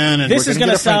Wolfman. And this is going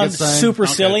to sound Frankenstein. super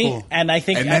silly, cool. and I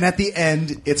think. And then at the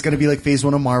end, it's going to be like Phase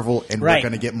 1 of Marvel, and we're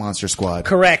going to get Monster Squad.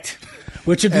 Correct.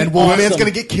 Which would be and Wolfman's awesome.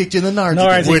 going to get kicked in the nards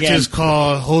Nards which again. is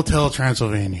called Hotel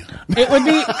Transylvania. It would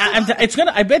be. It's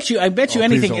gonna. I bet you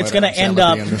anything. It's gonna end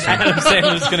up. Adam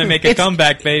Sandler's going to make a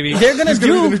comeback, baby. They're gonna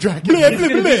do. He's going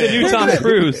to be the new Tom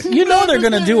Cruise. You know they're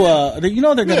gonna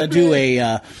do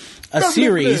a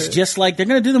series just like they're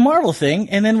going to do the Marvel thing,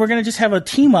 and then we're going to just have a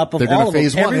team up of all of them.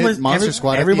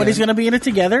 Everybody's going to be in it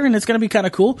together, and it's going to be kind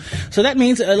of cool. So that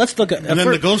means let's look at. And then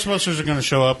the Ghostbusters are going to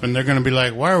show up, and they're going to be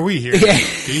like, "Why are we here?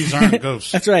 These aren't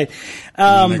ghosts." That's right.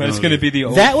 But it's going to be the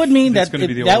old. That would mean that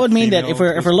if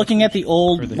we're looking at the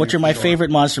old, which are my favorite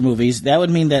monster movies, that would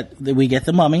mean that we get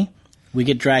the Mummy, we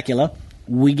get Dracula.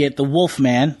 We get the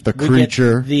Wolfman, the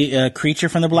creature, the creature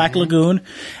from the Black Lagoon,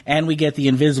 and we get the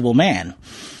Invisible Man.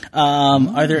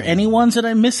 Are there any ones that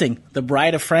I'm missing? The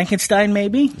Bride of Frankenstein,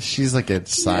 maybe? She's like a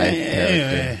side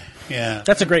character. Yeah.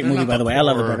 That's a great movie, by the way. I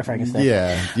love The Bride of Frankenstein.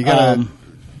 Yeah. You gotta...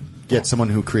 get someone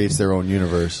who creates their own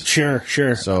universe. Sure.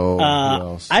 So who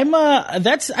else? I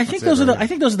think those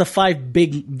are the 5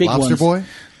 big Lobster ones. Boy.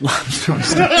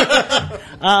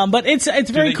 But it's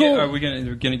very cool. Are we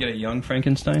gonna get a young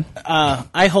Frankenstein?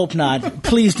 I hope not.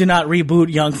 Please do not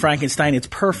reboot Young Frankenstein. It's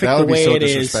perfect That the would be way so it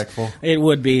is. disrespectful. It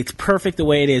would be. It's perfect the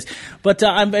way it is. But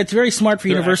it's very smart for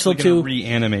Universal to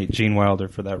reanimate Gene Wilder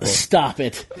for that role. Stop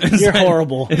it. You're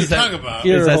horrible. What are you talking about?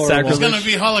 You're Is that horrible. It's sacrilege? going to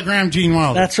be hologram Gene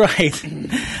Wilder. That's right.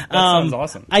 That sounds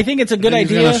awesome. I think it's a good He's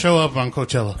going idea. to show up on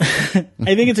Coachella.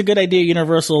 I think it's a good idea.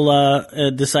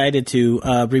 Universal decided to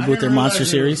reboot their monster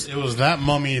series. It was that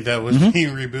mummy that was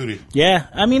being rebooted. Yeah,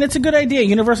 I mean it's a good idea.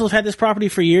 Universal's had this property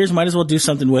for years. Might as well do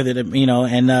something with it, and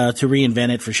to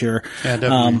reinvent it for sure. Yeah,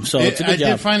 definitely. So it's a good job.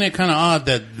 I did find it kind of odd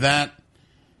that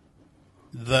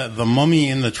the mummy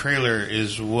in the trailer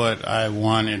is what I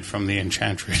wanted from the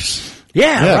Enchantress.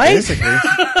 Yeah, right. Basically.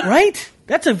 Right.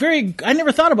 That's I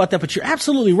never thought about that, but you're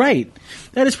absolutely right.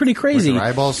 That is pretty crazy. With her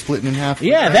eyeballs splitting in half.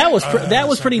 Yeah, that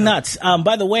was pretty nuts.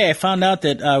 By the way, I found out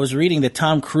that I was reading that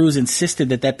Tom Cruise insisted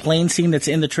that plane scene that's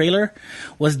in the trailer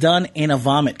was done in a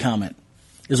vomit comet.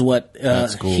 Is what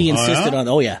cool. he insisted on.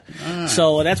 Oh yeah,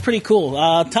 so that's pretty cool.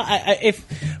 If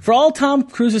for all Tom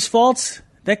Cruise's faults,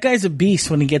 that guy's a beast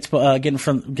when he gets in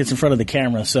front of the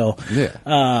camera. So Yeah.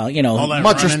 much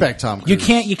Much respect, Tom Cruise. You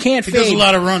can't He fade. does a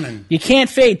lot of running. You can't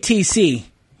fade TC.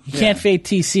 You can't fade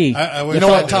TC. I wish You know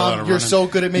I what, did a lot Tom? of You're running. so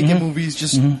good at making movies.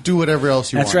 Just do whatever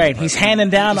else you That's want. right. He's handing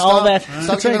down Stop- all that. stop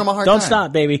That's giving right. him a hard Don't time.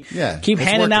 stop, baby. Yeah, keep it's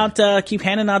handing working. out. Keep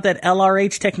handing out that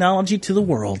LRH technology to the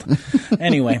world.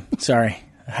 Anyway, sorry,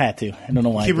 I had to. I don't know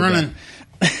why. Keep I did running.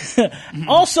 that.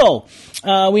 Also,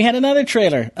 we had another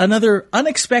trailer, another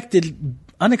unexpected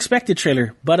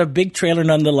trailer, but a big trailer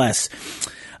nonetheless.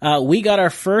 We got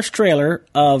our first trailer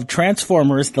of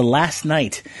Transformers: The Last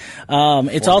Night.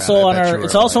 It's also on our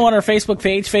Facebook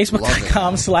page,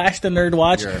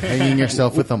 facebook.com/thenerdwatch. You're hanging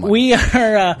yourself with the mic. We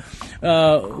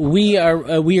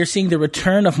are seeing the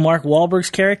return of Mark Wahlberg's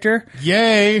character.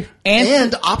 Yay!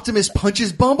 And Optimus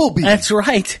punches Bumblebee. That's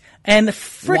right. And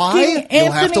freaking Why? Anthony,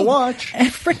 You'll have to watch. And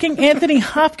freaking Anthony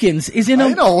Hopkins is in a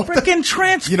freaking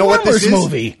Transformers You know what this is?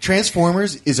 movie.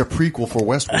 Transformers is a prequel for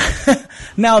Westworld.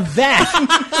 Now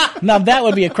that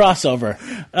would be a crossover.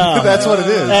 That's what it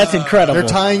is. That's incredible. They're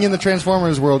tying in the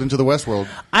Transformers world into the Westworld.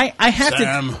 I have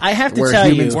to Where tell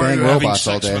you, humans Where bang you're having robots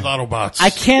all sex day. with Autobots. I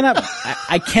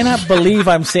cannot believe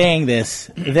I'm saying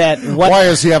this. Why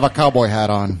does he have a cowboy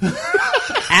hat on?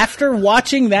 After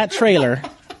watching that trailer,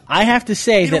 I have to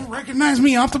say You that don't recognize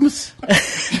me, Optimus?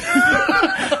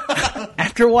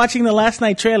 after watching the last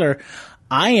night trailer,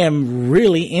 I am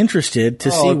really interested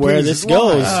to see where this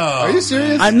goes. Are you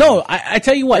serious? I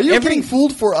tell you what. Are you getting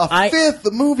fooled for a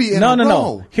fifth movie in a row?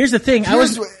 No. Here's the thing. I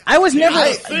was never.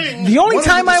 The only One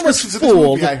time of the I was descriptions of this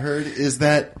fooled. movie I heard is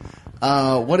that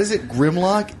what is it?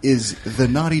 Grimlock is the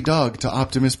naughty dog to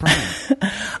Optimus Prime.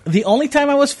 The only time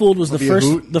I was fooled was Be a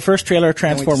hoot. the first trailer of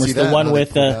Can't wait to Transformers, see the that, one how they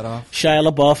with pull that off. Shia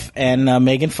LaBeouf and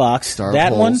Megan Fox. Star of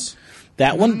That one. Holes.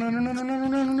 That one.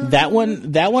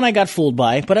 That one I got fooled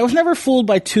by, but I was never fooled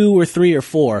by 2 or 3 or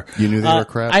 4. You knew they were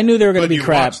crap? I knew they were going to But be you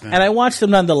crap, watched them. and I watched them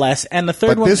nonetheless. And the third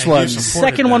But one, this one-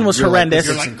 second one was You're like, horrendous.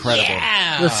 this is incredible.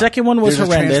 The second one was There's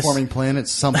a horrendous. transforming planet.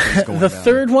 Something's going The down.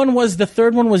 third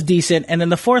one was decent, and then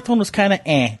the fourth one was kind of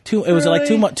It was like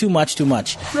too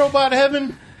much. Robot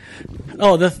Heaven?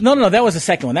 Oh, no, that was the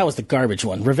second one. That was the garbage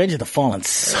one. Revenge of the Fallen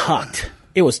sucked.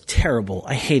 It was terrible.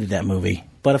 I hated that movie.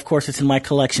 But of course, it's in my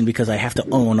collection because I have to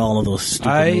own all of those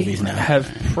stupid movies now. I have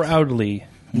proudly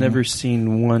never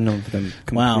seen one of them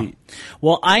complete. Wow.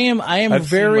 Well, I'm I've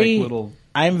very, seen, like, little-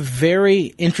 I'm very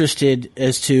interested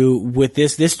as to with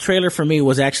this. This trailer for me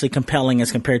was actually compelling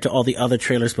as compared to all the other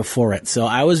trailers before it. So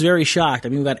I was very shocked. I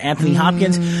mean, we got Anthony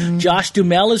Hopkins, Josh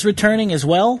Duhamel is returning as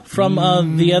well from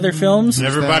the other films. And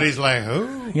everybody's like,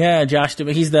 oh. Yeah, Josh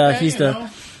Duhamel. He's the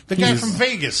guy from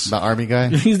Vegas. The army guy.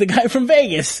 He's the guy from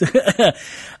Vegas.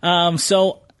 I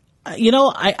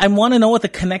want to know what the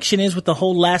connection is with the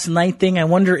whole last night thing. I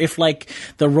wonder if, like,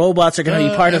 the robots are going to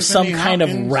be part of some Anthony kind of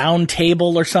Hopkins. round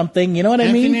table or something. You know what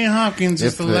I mean? Anthony Hopkins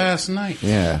is If the the- last night.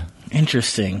 Yeah.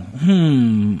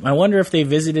 Interesting. I wonder if they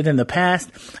visited in the past.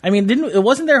 I mean,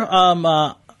 wasn't there,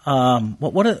 what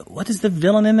is the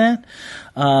villain in that?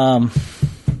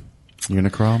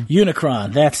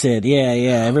 Unicron, that's it. Yeah.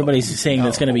 Everybody's saying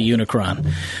that's going to be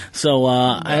Unicron. So,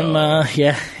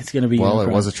 it's going to be Unicron. Well, it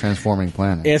was a transforming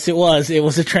planet. Yes, it was. It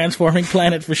was a transforming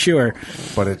planet for sure.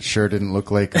 But it sure didn't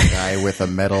look like a guy with a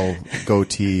metal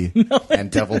goatee and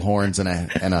devil horns and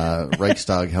a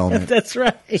Reichstag helmet. That's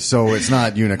right. So it's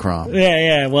not Unicron.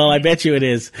 Yeah. Well, I bet you it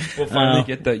is. We'll finally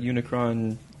get that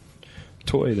Unicron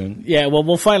toy then. Yeah, well,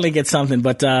 we'll finally get something.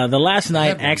 But the last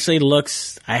night actually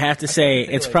looks. I have to say,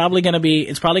 it's probably going to be.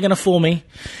 It's probably going to fool me.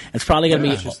 It's probably going to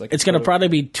be. It's going to probably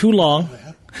be too long.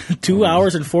 2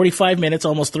 hours and 45 minutes,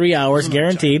 almost 3 hours,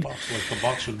 guaranteed.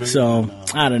 So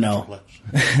I don't know.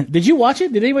 Did you watch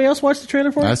it? Did anybody else watch the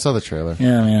trailer for it? I saw the trailer.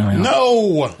 Yeah.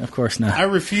 No, of course not. I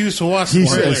refuse to watch the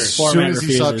trailer. As soon as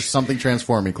he saw something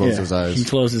transform, he closed his eyes. He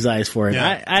closed his eyes for it.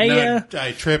 Yeah.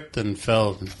 I tripped and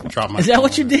fell and dropped my. Is that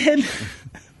what you did?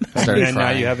 And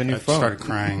now you have a new phone. I started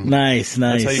crying. Nice.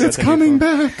 It's coming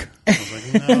back. I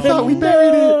was like, no, I thought we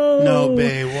buried it. No,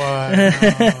 Bay, why?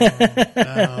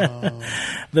 No.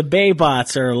 The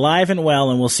Baybots are alive and well,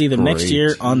 and we'll see them next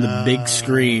year on the big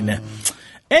screen.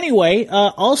 Anyway,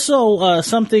 also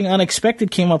something unexpected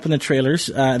came up in the trailers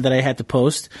that I had to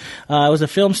post. It was a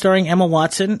film starring Emma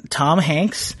Watson, Tom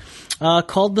Hanks,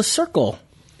 called The Circle.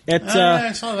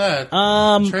 I saw that.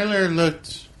 The trailer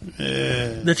looked...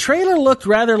 The trailer looked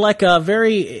rather like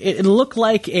it looked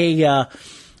like a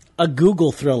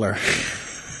Google thriller.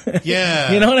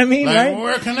 Yeah. You know what I mean, like, right?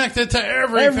 We're connected to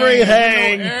everything.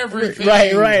 Everything. Everything.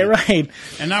 Right.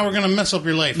 And now we're going to mess up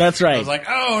your life. That's right. I was like,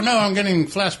 oh, no, I'm getting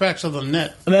flashbacks of the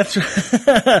net. That's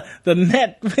right. The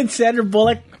Net with Sandra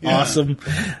Bullock. Yeah. Awesome.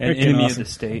 And Enemy of the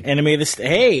State. Enemy of the State.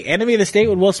 Hey, Enemy of the State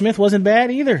with Will Smith wasn't bad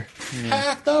either.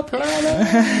 Hack the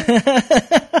planet.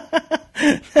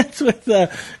 That's with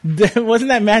wasn't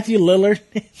that Matthew Lillard?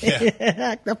 Yeah.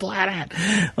 Hack the planet.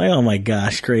 Like, oh my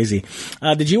gosh, crazy.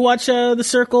 Did you watch The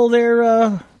Circle there,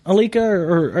 Alika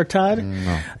or Todd?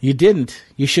 No. You didn't.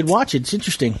 You should watch it. It's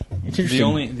interesting. The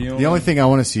only thing I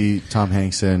want to see Tom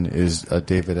Hanks in is a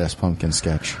David S. Pumpkin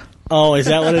sketch. Oh, is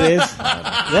that what it is?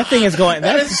 That thing is going.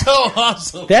 That is so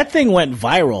awesome. That thing went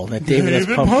viral. That David S.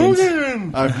 Pumpkins.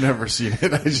 I've never seen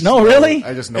it. Really?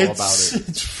 I just know about it.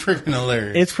 It's freaking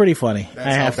hilarious. It's pretty funny. That's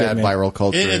I have how to bad admit. viral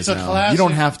culture It's is a now. classic. You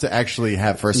don't have to actually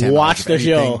have firsthand Watch knowledge of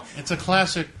the anything. show. It's a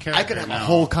classic character. I could have now. a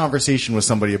whole conversation with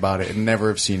somebody about it and never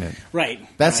have seen it. Right.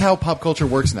 That's how pop culture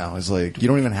works now. Is like you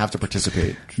don't even have to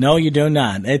participate. No, you do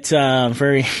not. It's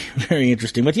very, very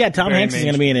interesting. But yeah, Tom Hanks is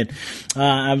going to be in it.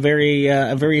 I'm very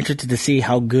interested to see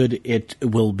how good it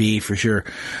will be for sure.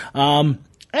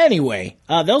 Anyway,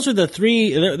 those are the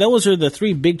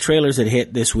three big trailers that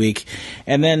hit this week,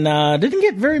 and then didn't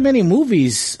get very many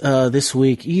movies this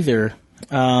week either.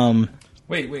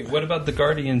 Wait, what about the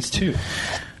Guardians 2?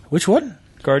 Which one?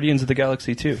 Guardians of the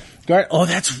Galaxy 2. Oh,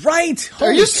 that's right.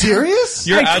 Are you serious?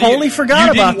 I totally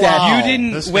forgot about that. You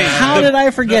didn't. Wait, how did I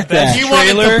forget that? You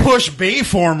wanted to push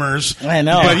Bayformers. I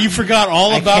know. But you forgot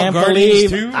all I about can't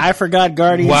Guardians believe 2? I forgot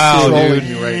Guardians 2. Wow,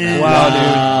 dude.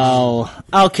 Wow.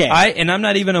 Okay. I'm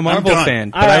not even a Marvel done. fan,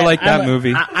 but All right, I like that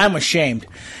movie. I'm ashamed.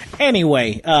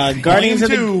 Anyway, Guardians of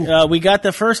the we got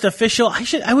the first official,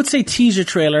 I would say teaser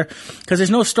trailer, because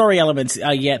there's no story elements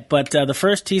yet, but the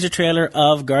first teaser trailer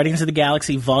of Guardians of the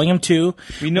Galaxy Volume 2.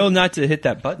 We know not to hit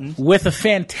that button. With a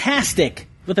fantastic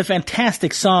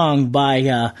song by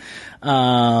People.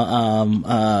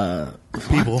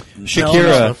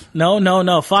 Shakira.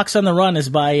 No. Fox on the Run is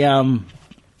by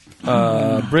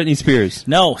Britney Spears.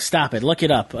 No, stop it. Look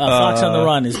it up. Fox on the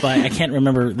Run is by, I can't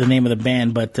remember the name of the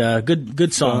band, but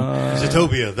good song.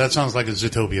 Zootopia. That sounds like a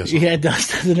Zootopia song. Yeah, it does,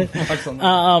 doesn't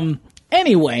it?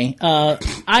 Anyway,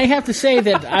 I have to say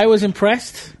that I was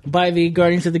impressed by the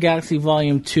Guardians of the Galaxy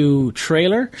Volume 2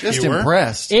 trailer. Just You were?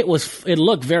 impressed. It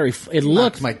looked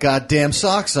Knocked my goddamn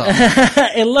socks off.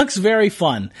 it looks very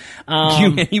fun.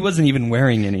 He wasn't even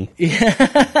wearing any.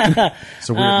 It's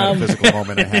a weird metaphysical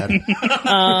moment I had.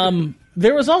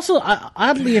 There was also,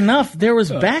 oddly enough, there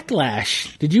was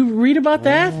backlash. Did you read about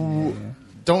that?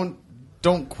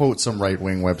 Don't quote some right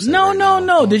wing website.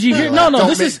 No. Did you hear? No.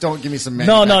 Don't give me some.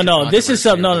 No. This is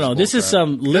some. No. This is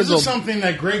some This liberal. is something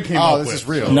that Greg came up with. This is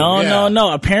real.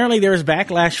 No. Apparently, there was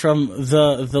backlash from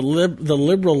the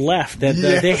liberal left that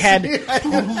they had.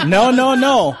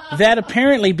 No. That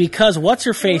apparently because what's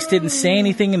her face didn't say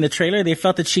anything in the trailer, they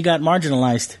felt that she got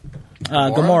marginalized.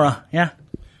 Gamora. Yeah.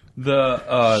 Shut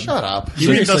up. You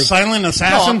mean the Seriously. silent No,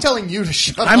 assassin? I'm telling you to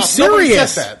shut up. I'm Nobody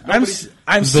serious. said that.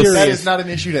 I'm That serious. is not an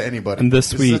issue to anybody. And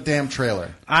This is Sweet. a damn trailer.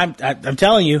 I'm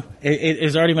telling you, it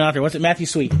has already been out there. What's it? Matthew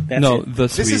Sweet. That's No, it. the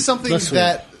Sweet. This is something The Sweet.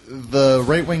 that the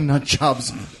right wing nut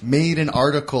jobs made an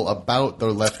article about the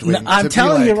left wing. No, I'm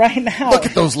telling you right now. Look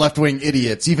at those left wing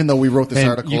idiots. Even though we wrote this And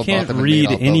article you about can't them, and read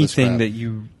made all this anything crap.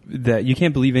 that you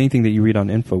can't believe anything that you read on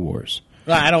Infowars.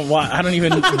 I don't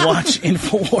even watch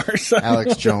Infowars.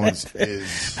 Alex Jones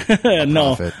is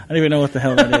No, prophet. I don't even know what the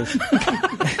hell that is.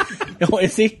 Oh,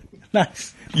 is he?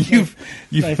 Nice.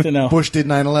 Nice to know. Bush did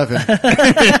 9/11,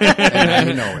 and now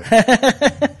you know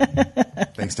it.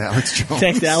 Thanks to Alex Jones.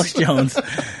 Thanks to Alex Jones.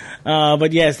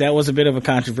 But yes, that was a bit of a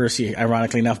controversy,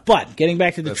 ironically enough. But getting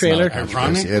back to the trailer,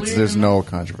 there's no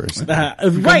controversy. Right?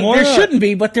 There shouldn't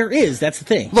be, but there is. That's the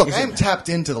thing. Look, I am tapped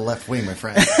into the left wing, my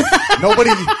friend.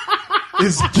 Nobody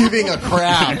is giving a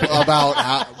crap about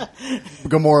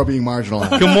Gamora being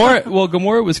marginalized.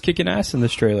 Gamora was kicking ass in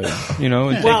this trailer,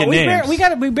 and taking names.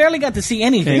 We barely got to see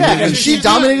anything. Yeah, and she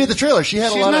dominated the trailer. She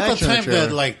had a lot of action. She's not the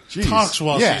type that talks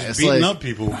while she's beating up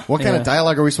people. What kind of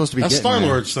dialogue are we supposed to be getting? That's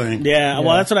Star-Lord's thing. Yeah,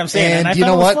 well, that's what I'm saying. And you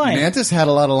know what? Mantis had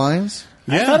a lot of lines.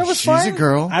 I thought it was fine. She's a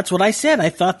girl. That's what I said. I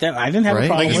thought that I didn't have a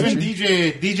problem with it.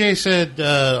 Even DJ said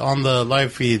on the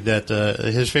live feed that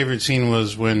his favorite scene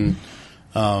was when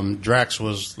Drax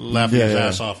was laughing his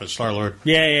ass off at Star-Lord.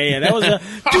 Yeah. That was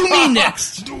do me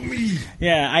next. Do me.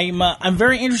 Yeah, I'm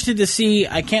very interested to see.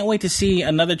 I can't wait to see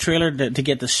another trailer to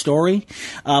get the story.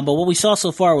 But what we saw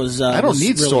so far was I don't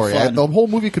need really story. The whole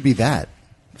movie could be that.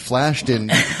 Flashed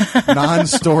in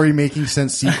non-story making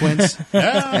sense sequence,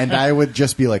 and I would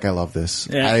just be like, I love this.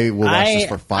 Yeah. I will watch this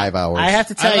for 5 hours. I have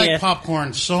to tell you, I like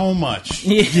popcorn so much.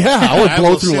 Yeah, I would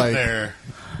blow through there.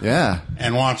 Yeah,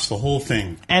 and watch the whole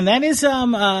thing. And that is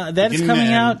that is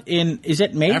coming out in, is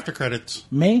it May? After credits.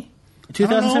 May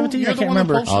 2017. I can't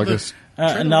remember. August.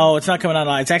 No, it's not coming out.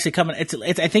 It's actually coming. It's.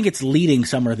 I think it's leading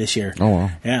summer this year. Oh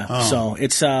wow. Yeah. Oh. So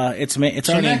it's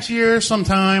already next year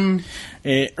sometime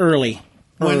early.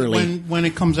 When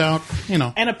it comes out,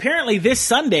 And apparently this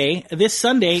Sunday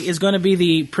is going to be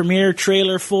the premiere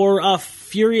trailer for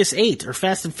Furious 8 or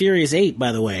Fast and Furious 8.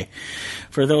 By the way,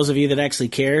 for those of you that actually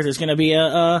care, there's going to be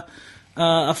a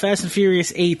Fast and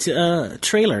Furious 8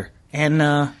 trailer, and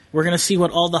we're going to see what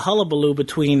all the hullabaloo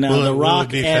between The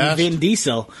Rock and Vin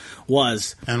Diesel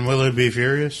was. And will it be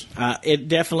furious? It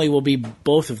definitely will be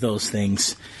both of those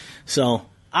things. So.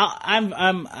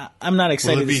 I'm not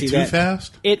excited to see that. Will it be too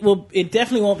fast? It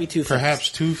definitely won't be too fast. Perhaps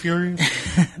too furious?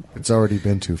 It's already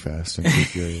been too fast and too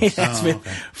furious. It has been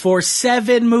for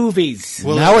 7 movies.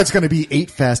 Now it's going to be 8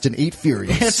 Fast and 8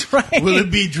 Furious. That's right. Will it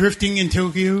be drifting in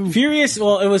Tokyo? Furious.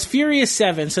 Well, it was Furious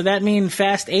 7, so that means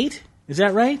Fast 8. Is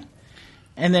that right?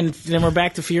 And then we're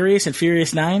back to Furious and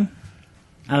Furious 9.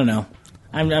 I don't know.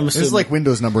 I'm assuming. This is like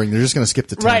Windows numbering. They're just going to skip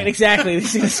to 10. Right, exactly. They're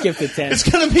just going to skip to 10. It's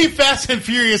going to be Fast and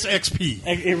Furious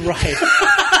XP. Right.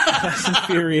 Fast and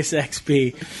Furious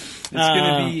XP.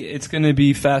 It's gonna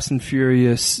be Fast and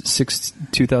Furious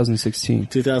 2016.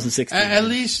 2016. At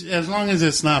least as long as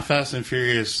it's not Fast and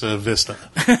Furious Vista.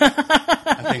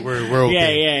 I think we're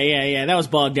okay. Yeah. That was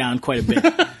bogged down quite a bit.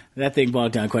 That thing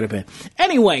bogged down quite a bit.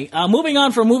 Anyway, moving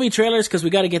on from movie trailers because we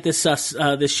got to get this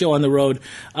show on the road.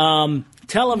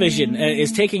 Television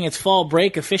is taking its fall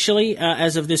break officially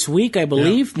as of this week, I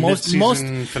believe. Yeah, most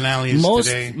finales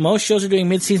today. Most shows are doing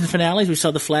mid-season finales. We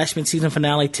saw the Flash mid-season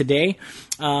finale today.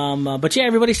 But yeah,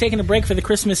 everybody's taking a break for the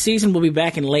Christmas season. We'll be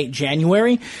back in late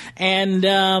January.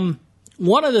 And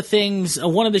one of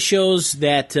the shows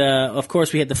that, of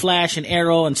course, we had the Flash and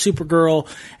Arrow and Supergirl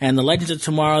and the Legends of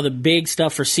Tomorrow, the big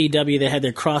stuff for CW. They had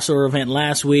their crossover event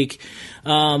last week.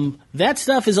 That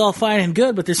stuff is all fine and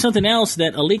good, but there's something else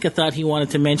that Alika thought he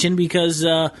wanted to mention because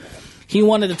he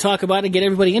wanted to talk about it and get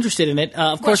everybody interested in it.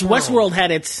 Of course, Westworld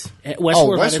had its...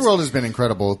 Westworld has been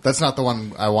incredible. That's not the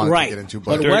one I wanted to get into.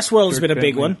 But Westworld has been a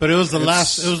big one. But it was the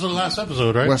last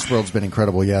episode, right? Westworld's been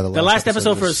incredible, yeah. The last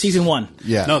episode for season 1.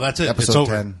 Yeah. No, that's it. Episode it's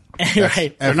over. 10.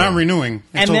 Right. They're not renewing.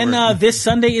 It's then this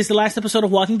Sunday is the last episode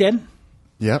of Walking Dead.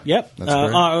 Yep. That's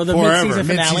or the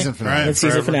mid-season finale.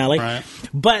 Mid-season finale. Right.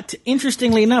 But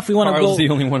interestingly enough, we want to go. The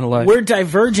only one alive. We're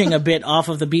diverging a bit off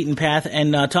of the beaten path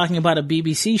and talking about a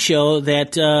BBC show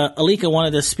that Alika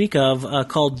wanted to speak of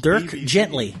called Dirk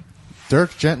Gently.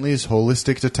 Dirk Gently's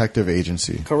Holistic Detective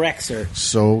Agency. Correct, sir.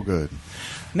 So good.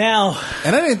 Now,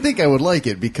 and I didn't think I would like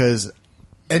it because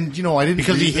I didn't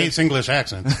because he hates English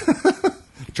accents.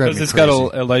 Because it's got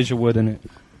Elijah Wood in it.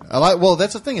 Well,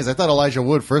 that's the thing is I thought Elijah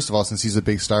Wood, first of all, since he's a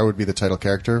big star, would be the title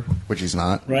character, which he's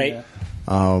not. Right. Yeah.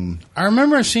 I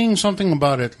remember seeing something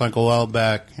about it like a while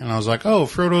back, and I was like, "Oh,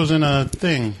 Frodo's in a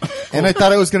thing." And I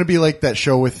thought it was going to be like that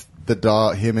show with the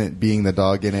dog, him being the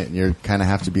dog in it, and you kind of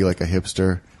have to be like a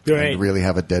hipster and really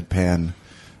have a deadpan,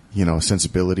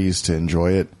 sensibilities to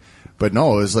enjoy it. But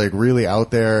no, it was like really out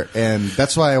there, and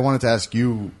that's why I wanted to ask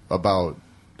you about.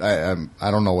 I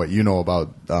don't know what you know about.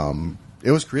 It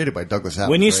was created by Douglas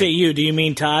Adams. When you say you, do you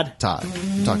mean Todd? Todd.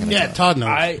 I'm talking to Todd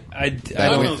knows.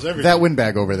 Todd knows everything. That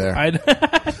windbag over there.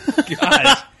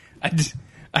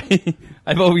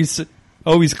 I've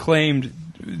always claimed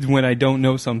when I don't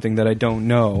know something that I don't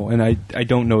know, and I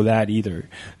don't know that either.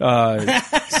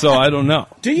 So I don't know.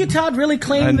 Do you, Todd, really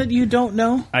claim that you don't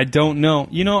know? I don't know.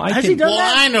 You know, Has he done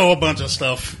that? I know a bunch of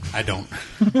stuff. I don't.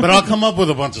 But I'll come up with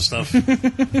a bunch of stuff.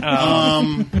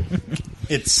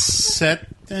 It's set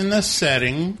in a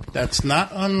setting that's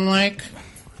not unlike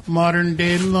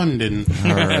modern-day London.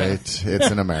 All right.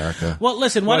 It's in America. Well,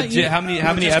 listen, why don't you... How many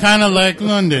It's kind of like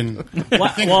London.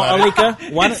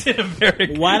 Alika,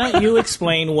 why don't you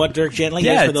explain what Dirk Gently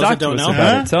is for those that don't know?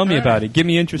 About it. Tell me about it. Get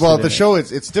me interested Well, in the it. show,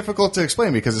 it's difficult to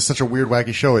explain because it's such a weird,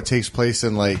 wacky show. It takes place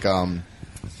in, like,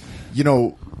 you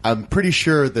know, I'm pretty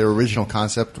sure the original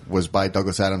concept was by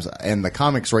Douglas Adams, and the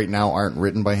comics right now aren't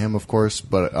written by him, of course,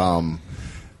 but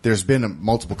there's been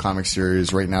multiple comic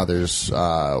series. Right now there's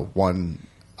one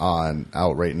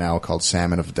out right now called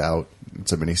Salmon of Doubt.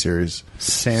 It's a miniseries.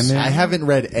 Salmon? I haven't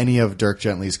read any of Dirk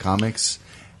Gently's comics,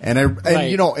 and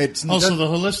you know, it's also the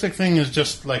holistic thing is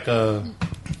just like a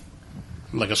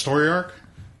story arc.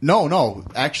 No,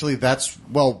 actually,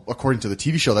 according to the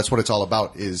TV show, that's what it's all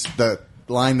about. Is the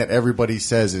line that everybody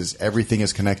says is everything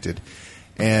is connected,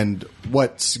 and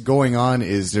what's going on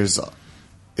is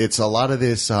it's a lot of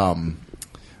this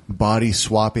body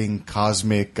swapping,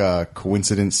 cosmic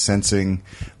coincidence sensing.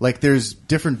 Like there's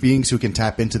different beings who can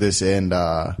tap into this and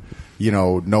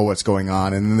know what's going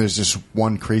on, and then there's this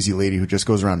one crazy lady who just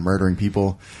goes around murdering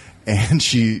people, and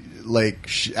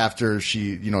after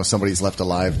somebody's left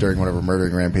alive during one of her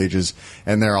murdering rampages,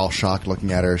 and they're all shocked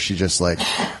looking at her, she just like,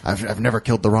 I've never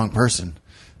killed the wrong person.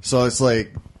 So it's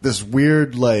like this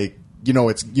weird, like,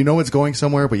 it's going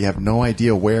somewhere, but you have no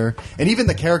idea where. And even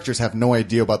the characters have no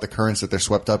idea about the currents that they're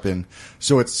swept up in.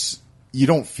 So you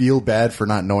don't feel bad for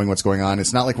not knowing what's going on.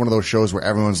 It's not like one of those shows where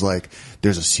everyone's like,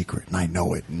 there's a secret and I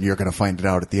know it and you're going to find it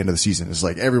out at the end of the season. It's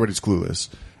like everybody's clueless.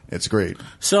 It's great.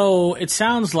 So it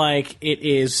sounds like it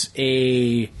is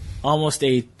almost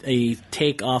a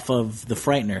take off of The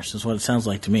Frighteners is what it sounds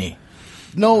like to me.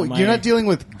 No, you're not dealing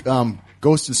with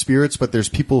ghosts and spirits, but there's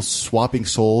people swapping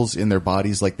souls in their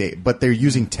bodies, but they're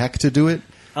using tech to do it.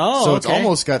 Oh, so it's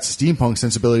almost got steampunk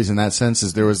sensibilities in that sense.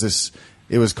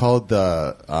 It was called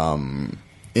the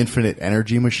Infinite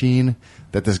Energy Machine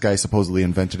that this guy supposedly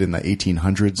invented in the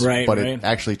 1800s. Right, but it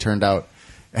actually turned out,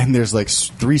 and there's like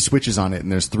 3 switches on it,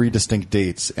 and there's 3 distinct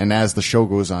dates. And as the show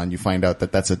goes on, you find out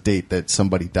that that's a date that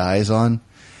somebody dies on.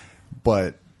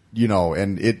 But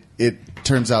and it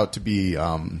turns out to be.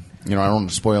 I don't want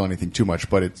to spoil anything too much,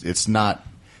 but it's not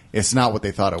what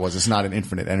they thought it was. It's not an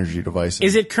infinite energy device.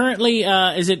 Is it currently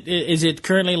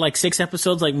like 6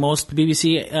 episodes like most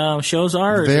BBC shows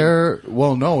are?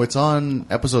 No, it's on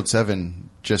episode 7.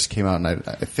 Just came out, and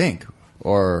I think,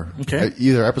 or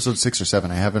either episode 6 or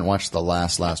 7. I haven't watched the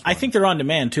last one. I think they're on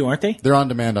demand too, aren't they? They're on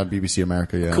demand on BBC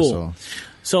America. Yeah, cool.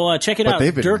 So check it out,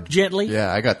 Dirk Gently.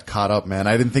 Yeah, I got caught up, man.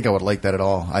 I didn't think I would like that at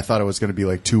all. I thought it was going to be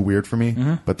like too weird for me,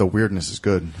 but the weirdness is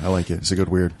good. I like it. It's a good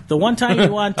weird. The one time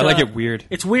you want... I like it weird.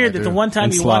 It's weird that the one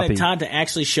time you wanted Todd to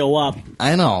actually show up...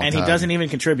 I know, and Todd. He doesn't even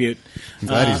contribute. I'm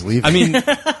glad he's leaving. I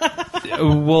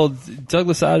mean, well,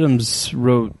 Douglas Adams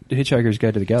wrote Hitchhiker's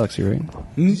Guide to the Galaxy, right?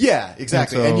 Yeah,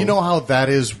 exactly. And you know how that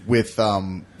is with,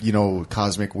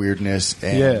 cosmic weirdness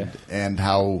and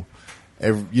how,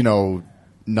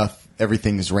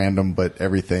 everything is random, but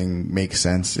everything makes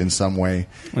sense in some way.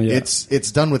 Yeah.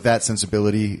 It's done with that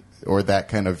sensibility or that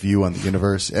kind of view on the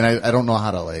universe, and I don't know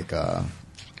how to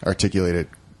articulate it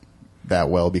that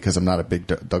well because I'm not a big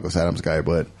Douglas Adams guy,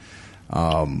 but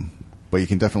you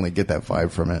can definitely get that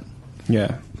vibe from it.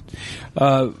 Yeah.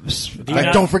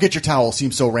 Don't forget your towel.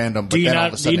 Seems so random, but then all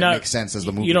of a sudden it makes sense as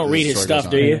the movie. You don't read his stuff,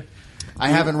 do you? I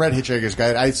haven't read Hitchhiker's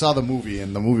Guide. I saw the movie,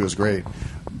 and the movie was great.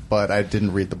 But I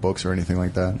didn't read the books or anything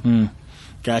like that.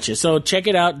 Gotcha. So check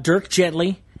it out. Dirk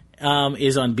Gently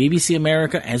is on BBC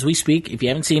America as we speak. If you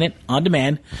haven't seen it, on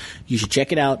demand, you should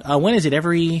check it out. When is it? I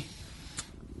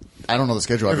don't know the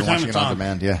schedule. I've been watching it on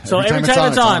demand. Yeah. So every time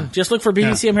it's on, just look for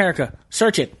BBC America.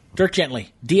 Search it. Dirk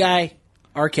Gently.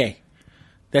 DIRK.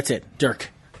 That's it.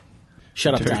 Dirk.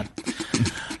 Shut up, Todd.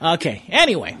 Okay.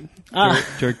 Anyway.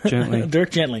 Dirk Gently.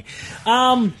 Dirk Gently.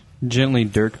 Gently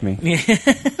dirk me.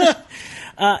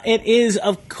 It is,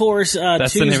 of course,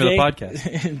 that's Tuesday. The name of the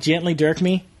podcast. Gently dirk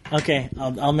me. Okay,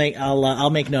 I'll make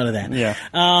note of that. Yeah,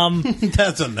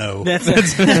 that's a no.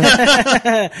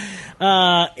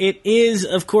 It is,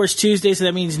 of course, Tuesday, so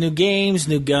that means new games,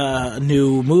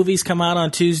 new movies come out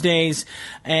on Tuesdays,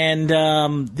 and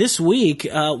this week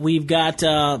we've got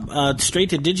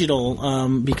straight to digital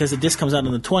because the disc comes out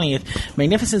on the 20th.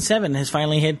 Magnificent Seven has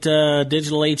finally hit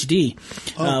digital HD,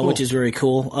 cool. Which is very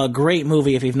cool. A great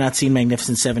movie if you've not seen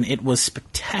Magnificent Seven. It was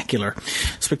spectacular.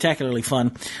 spectacularly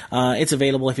fun. It's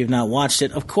available if you've not watched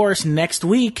it. Of course, next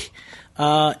week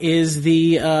is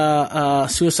the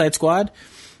Suicide Squad.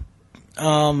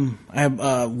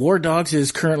 War Dogs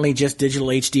is currently just digital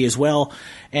HD as well,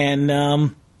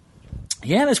 and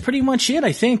yeah, that's pretty much it,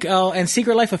 I think. Oh, and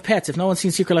Secret Life of Pets. If no one's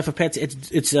seen Secret Life of Pets,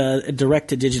 it's direct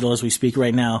to digital as we speak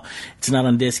right now. It's not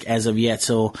on disc as of yet,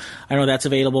 so I know that's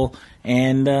available.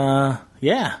 And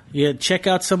yeah, check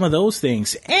out some of those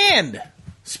things. And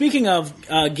speaking of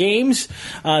games,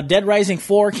 Dead Rising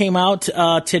 4 came out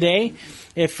today.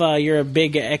 If you're a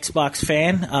big Xbox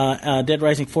fan, Dead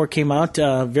Rising 4 came out.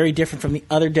 Very different from the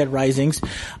other Dead Risings.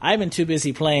 I've been too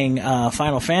busy playing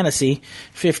Final Fantasy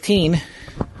 15.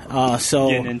 So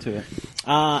getting into it.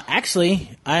 Actually,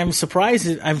 I'm surprised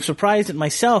at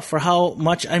myself for how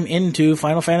much I'm into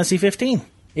Final Fantasy 15.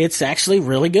 It's actually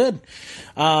really good.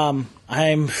 It's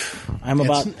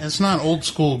not old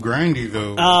school grindy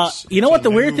though. You know what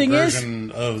the weird thing is?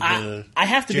 Of the I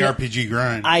have to JRPG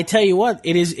grind. I tell you what,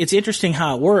 it's interesting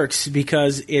how it works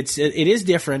because it is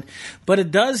different, but it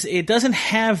doesn't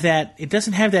have that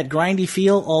grindy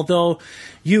feel. Although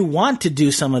you want to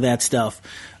do some of that stuff.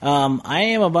 I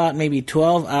am about maybe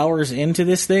 12 hours into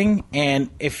this thing, and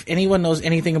if anyone knows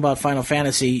anything about Final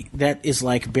Fantasy, that is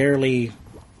like barely,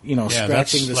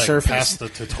 scratching the surface. Past the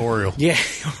tutorial. Yeah,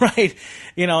 right.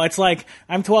 It's like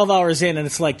I'm 12 hours in, and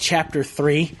it's like chapter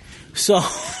 3. So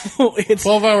it's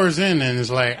 12 hours in, and it's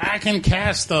like I can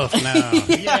cast stuff now.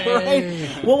 Yeah,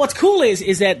 right. Well, what's cool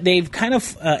is that they've kind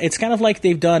of it's kind of like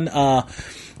they've done a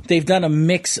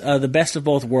mix of the best of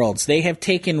both worlds. They have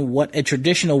taken what a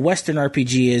traditional Western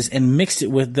RPG is and mixed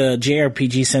it with the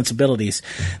JRPG sensibilities.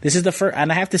 This is the first,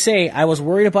 and I have to say, I was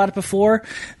worried about it before.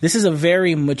 This is a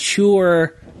very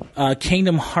mature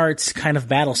Kingdom Hearts kind of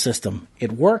battle system.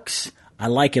 It works. I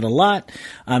like it a lot.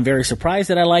 I'm very surprised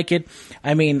that I like it.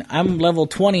 I mean, I'm level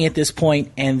 20 at this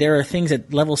point, and there are things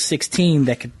at level 16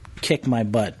 that could kick my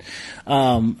butt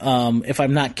if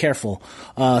I'm not careful.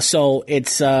 So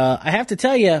it's I have to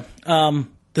tell you,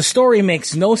 the story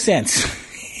makes no sense.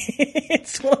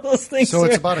 It's one of those things. So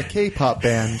it's about a K-pop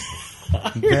band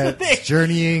that's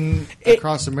journeying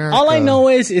across America. All I know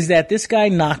is that this guy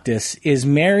Noctis is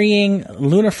marrying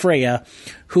Luna Freya,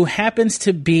 who happens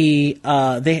to be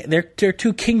their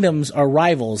two kingdoms are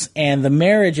rivals, and the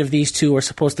marriage of these two are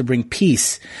supposed to bring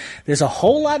peace. There's a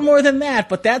whole lot more than that,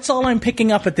 but that's all I'm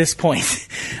picking up at this point.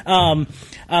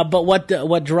 But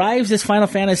what drives this Final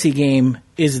Fantasy game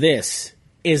is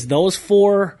those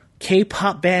 4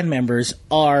 K-pop band members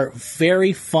are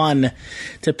very fun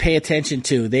to pay attention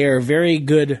to. They are very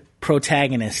good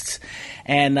protagonists,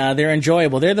 and they're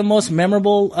enjoyable. They're the most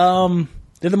memorable.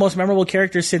 They're the most memorable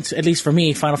characters since, at least for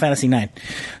me, Final Fantasy IX.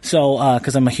 So,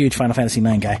 because I'm a huge Final Fantasy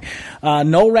IX guy.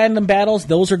 No random battles;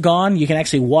 those are gone. You can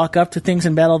actually walk up to things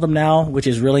and battle them now, which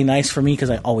is really nice for me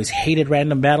because I always hated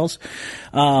random battles.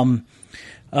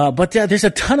 But there's a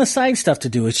ton of side stuff to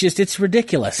do. It's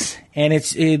ridiculous, and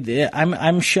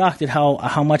I'm shocked at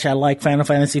how much I like Final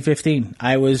Fantasy 15.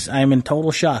 I'm in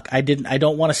total shock. I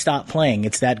don't want to stop playing.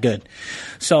 It's that good.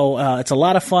 So it's a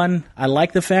lot of fun. I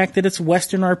like the fact that it's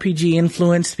Western RPG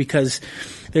influenced because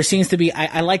there seems to be.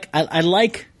 I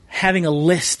like having a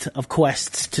list of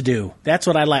quests to do. That's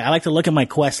what I like. I like to look at my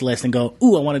quest list and go,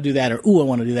 ooh, I want to do that, or ooh, I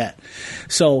want to do that.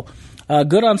 So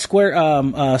good on Square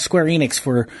Enix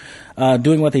for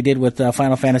doing what they did with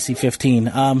Final Fantasy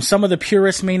 15. Some of the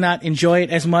purists may not enjoy it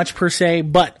as much per se,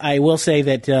 but I will say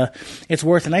that it's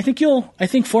worth it. And I think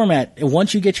format,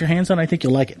 once you get your hands on it, I think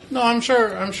you'll like it. No, I'm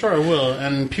sure I will.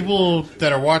 And people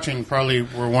that are watching probably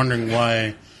were wondering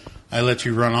why I let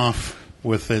you run off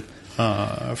with it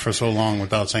for so long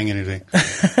without saying anything.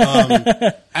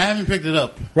 I haven't picked it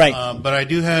up. Right. But I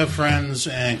do have friends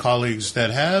and colleagues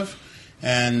that have.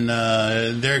 And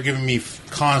they're giving me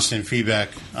constant feedback.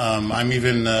 I'm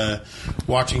even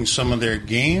watching some of their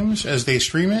games as they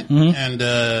stream it, and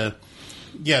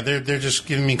they're just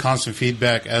giving me constant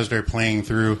feedback as they're playing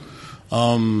through.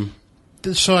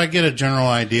 So I get a general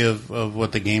idea of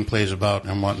what the gameplay is about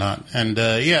and whatnot. And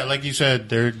like you said,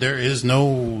 there is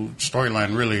no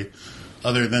storyline really,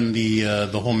 other than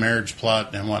the whole marriage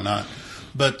plot and whatnot.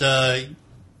 But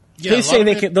they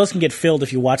say those can get filled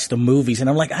if you watch the movies, and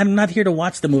I'm like, I'm not here to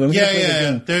watch the movie. I'm here to play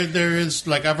the game. There is,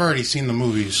 like, I've already seen the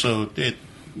movies, so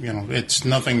it's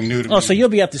nothing new to me. Oh, so you'll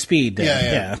be up to speed then.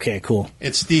 Yeah. Okay, cool.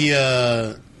 It's the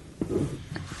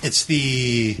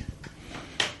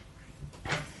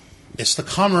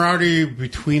camaraderie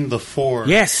between the 4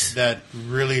 that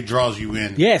really draws you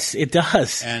in. Yes, it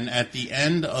does. And at the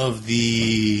end of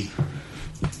the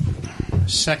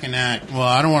second act, well,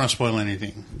 I don't want to spoil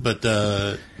anything, but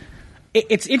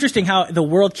it's interesting how the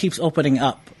world keeps opening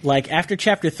up. Like after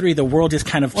chapter 3, the world just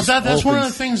kind of that's opens. one of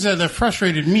the things that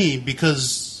frustrated me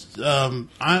because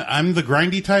I'm the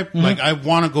grindy type. Mm-hmm. Like I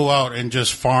want to go out and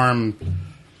just farm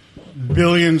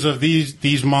billions of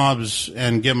these mobs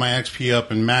and get my XP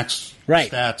up and max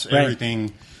stats,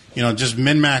 everything. You know, just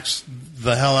min-max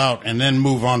the hell out and then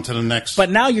move on to the next. But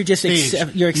now you're just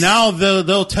now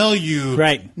they'll tell you,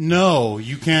 right? No,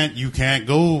 you can't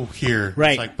go here. Right.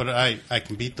 It's like, but I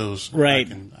can beat those.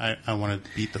 Right. I want to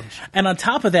beat those. And on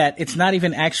top of that, it's not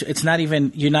even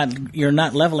you're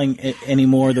not leveling it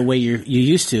anymore the way you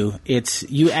used to. It's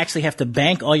you actually have to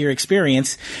bank all your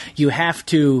experience. You have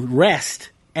to rest.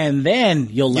 And then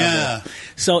you'll level. Yeah.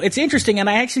 So it's interesting, and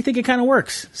I actually think it kind of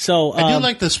works. So I do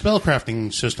like the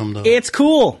spellcrafting system, though. It's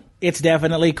cool. It's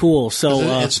definitely cool. So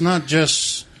it's not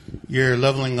just you're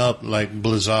leveling up like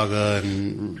Blizzaga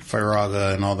and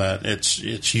Firaga and all that. It's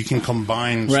you can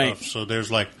combine stuff. So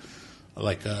there's like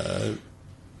a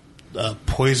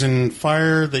poison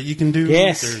fire that you can do.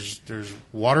 Yes. There's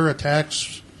water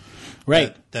attacks.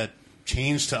 Right. That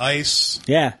change to ice.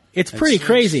 Yeah. It's pretty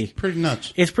crazy. It's pretty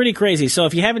nuts. It's pretty crazy. So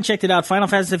if you haven't checked it out, Final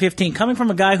Fantasy 15, coming from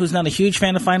a guy who's not a huge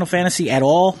fan of Final Fantasy at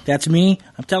all, that's me.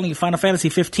 I'm telling you, Final Fantasy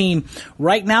 15,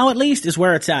 right now at least, is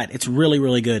where it's at. It's really,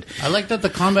 really good. I like that the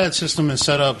combat system is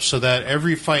set up so that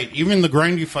every fight, even the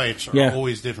grindy fights, are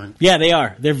always different. Yeah, they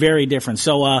are. They're very different.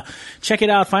 So check it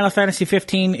out. Final Fantasy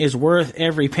 15 is worth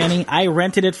every penny. I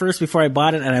rented it first before I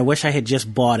bought it, and I wish I had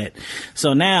just bought it.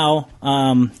 So now,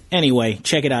 anyway,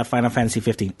 check it out, Final Fantasy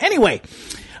 15. Anyway,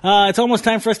 it's almost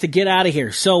time for us to get out of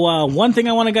here. So one thing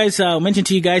I want to mention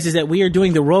to you guys is that we are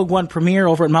doing the Rogue One premiere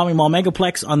over at Maui Mall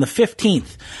Megaplex on the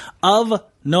 15th of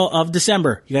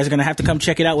December. You guys are going to have to come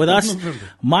check it out with us,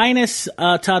 minus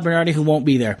Todd Bernardi, who won't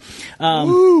be there.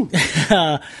 So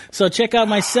check out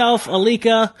myself,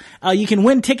 Alika. You can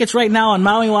win tickets right now on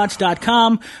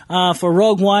MauiWatch.com for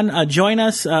Rogue One. Join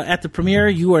us at the premiere.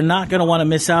 You are not going to want to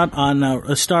miss out on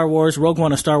a Star Wars Rogue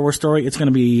One, a Star Wars story. It's going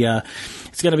to be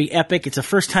epic. It's the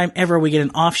first time ever we get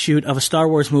an offshoot of a Star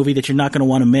Wars movie that you're not going to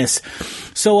want to miss.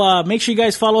 So make sure you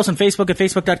guys follow us on Facebook at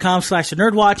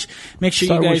facebook.com/NERDWatch. Make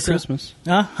sure you guys Christmas.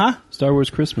 Star Wars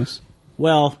Christmas.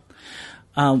 Well,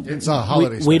 it's a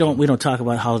holiday. We don't talk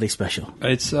about holiday special.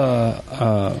 It's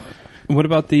what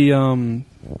about the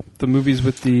movies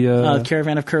with the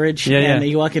Caravan of Courage and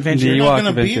the Ewok Adventure? You're not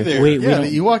going to be there.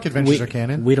 The Ewok Adventures are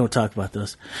canon. We don't talk about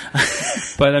those.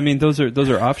 But I mean, those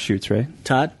are offshoots, right?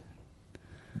 Todd,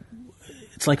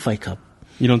 it's like Fight Club.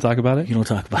 You don't talk about it? You don't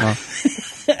talk about it.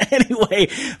 Anyway,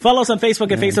 follow us on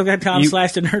Facebook at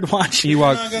facebook.com/NERDWatch. You're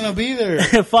not going to be there.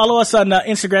 Follow us on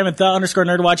Instagram at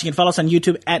 _NERDWatch. You can follow us on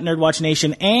YouTube at NERDWatch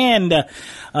Nation. And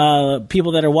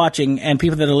people that are watching and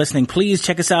people that are listening, please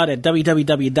check us out at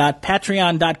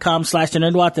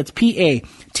www.patreon.com/NERDWatch. That's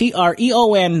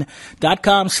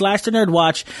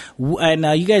patreon.com/NERDWatch.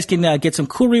 And you guys can get some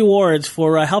cool rewards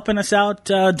for helping us out,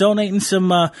 donating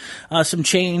some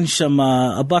change,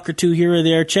 a buck or two here or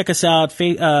there. Check us out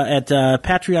at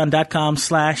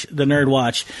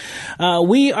patreon.com/TheNerdWatch.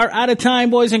 We are out of time,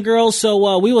 boys and girls,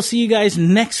 so we will see you guys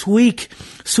next week.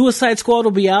 Suicide Squad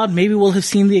will be out. Maybe we'll have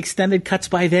seen the extended cuts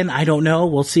by then. I don't know.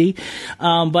 We'll see.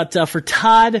 But for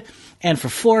Todd and for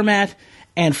Format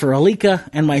and for Alika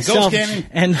and myself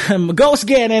and Ghost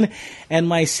Gannon and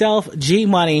myself, G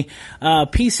Money,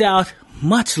 peace out,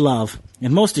 much love,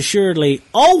 and most assuredly,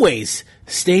 always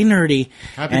stay nerdy.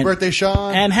 Happy birthday,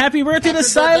 Sean. And happy birthday to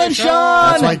Silent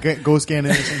Sean. That's why Ghost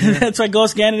Gannon isn't here. That's why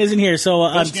Ghost Gannon isn't here. So,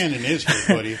 Ghost Gannon is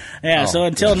here, buddy. Yeah, so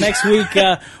until next week,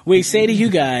 we say to you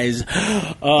guys,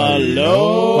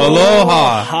 Aloha.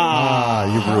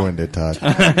 You ruined it, Todd.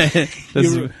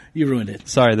 You ruined it.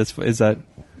 Sorry, is that...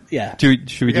 Yeah.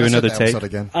 Should we do another take?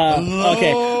 Again.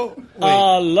 Okay.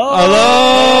 Aloha.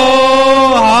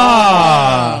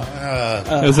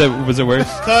 Was it worse?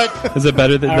 Cut. Is it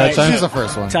better than that right. time? This is the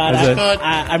first one. Todd,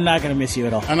 I'm not going to miss you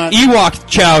at all. Ewok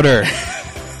chowder.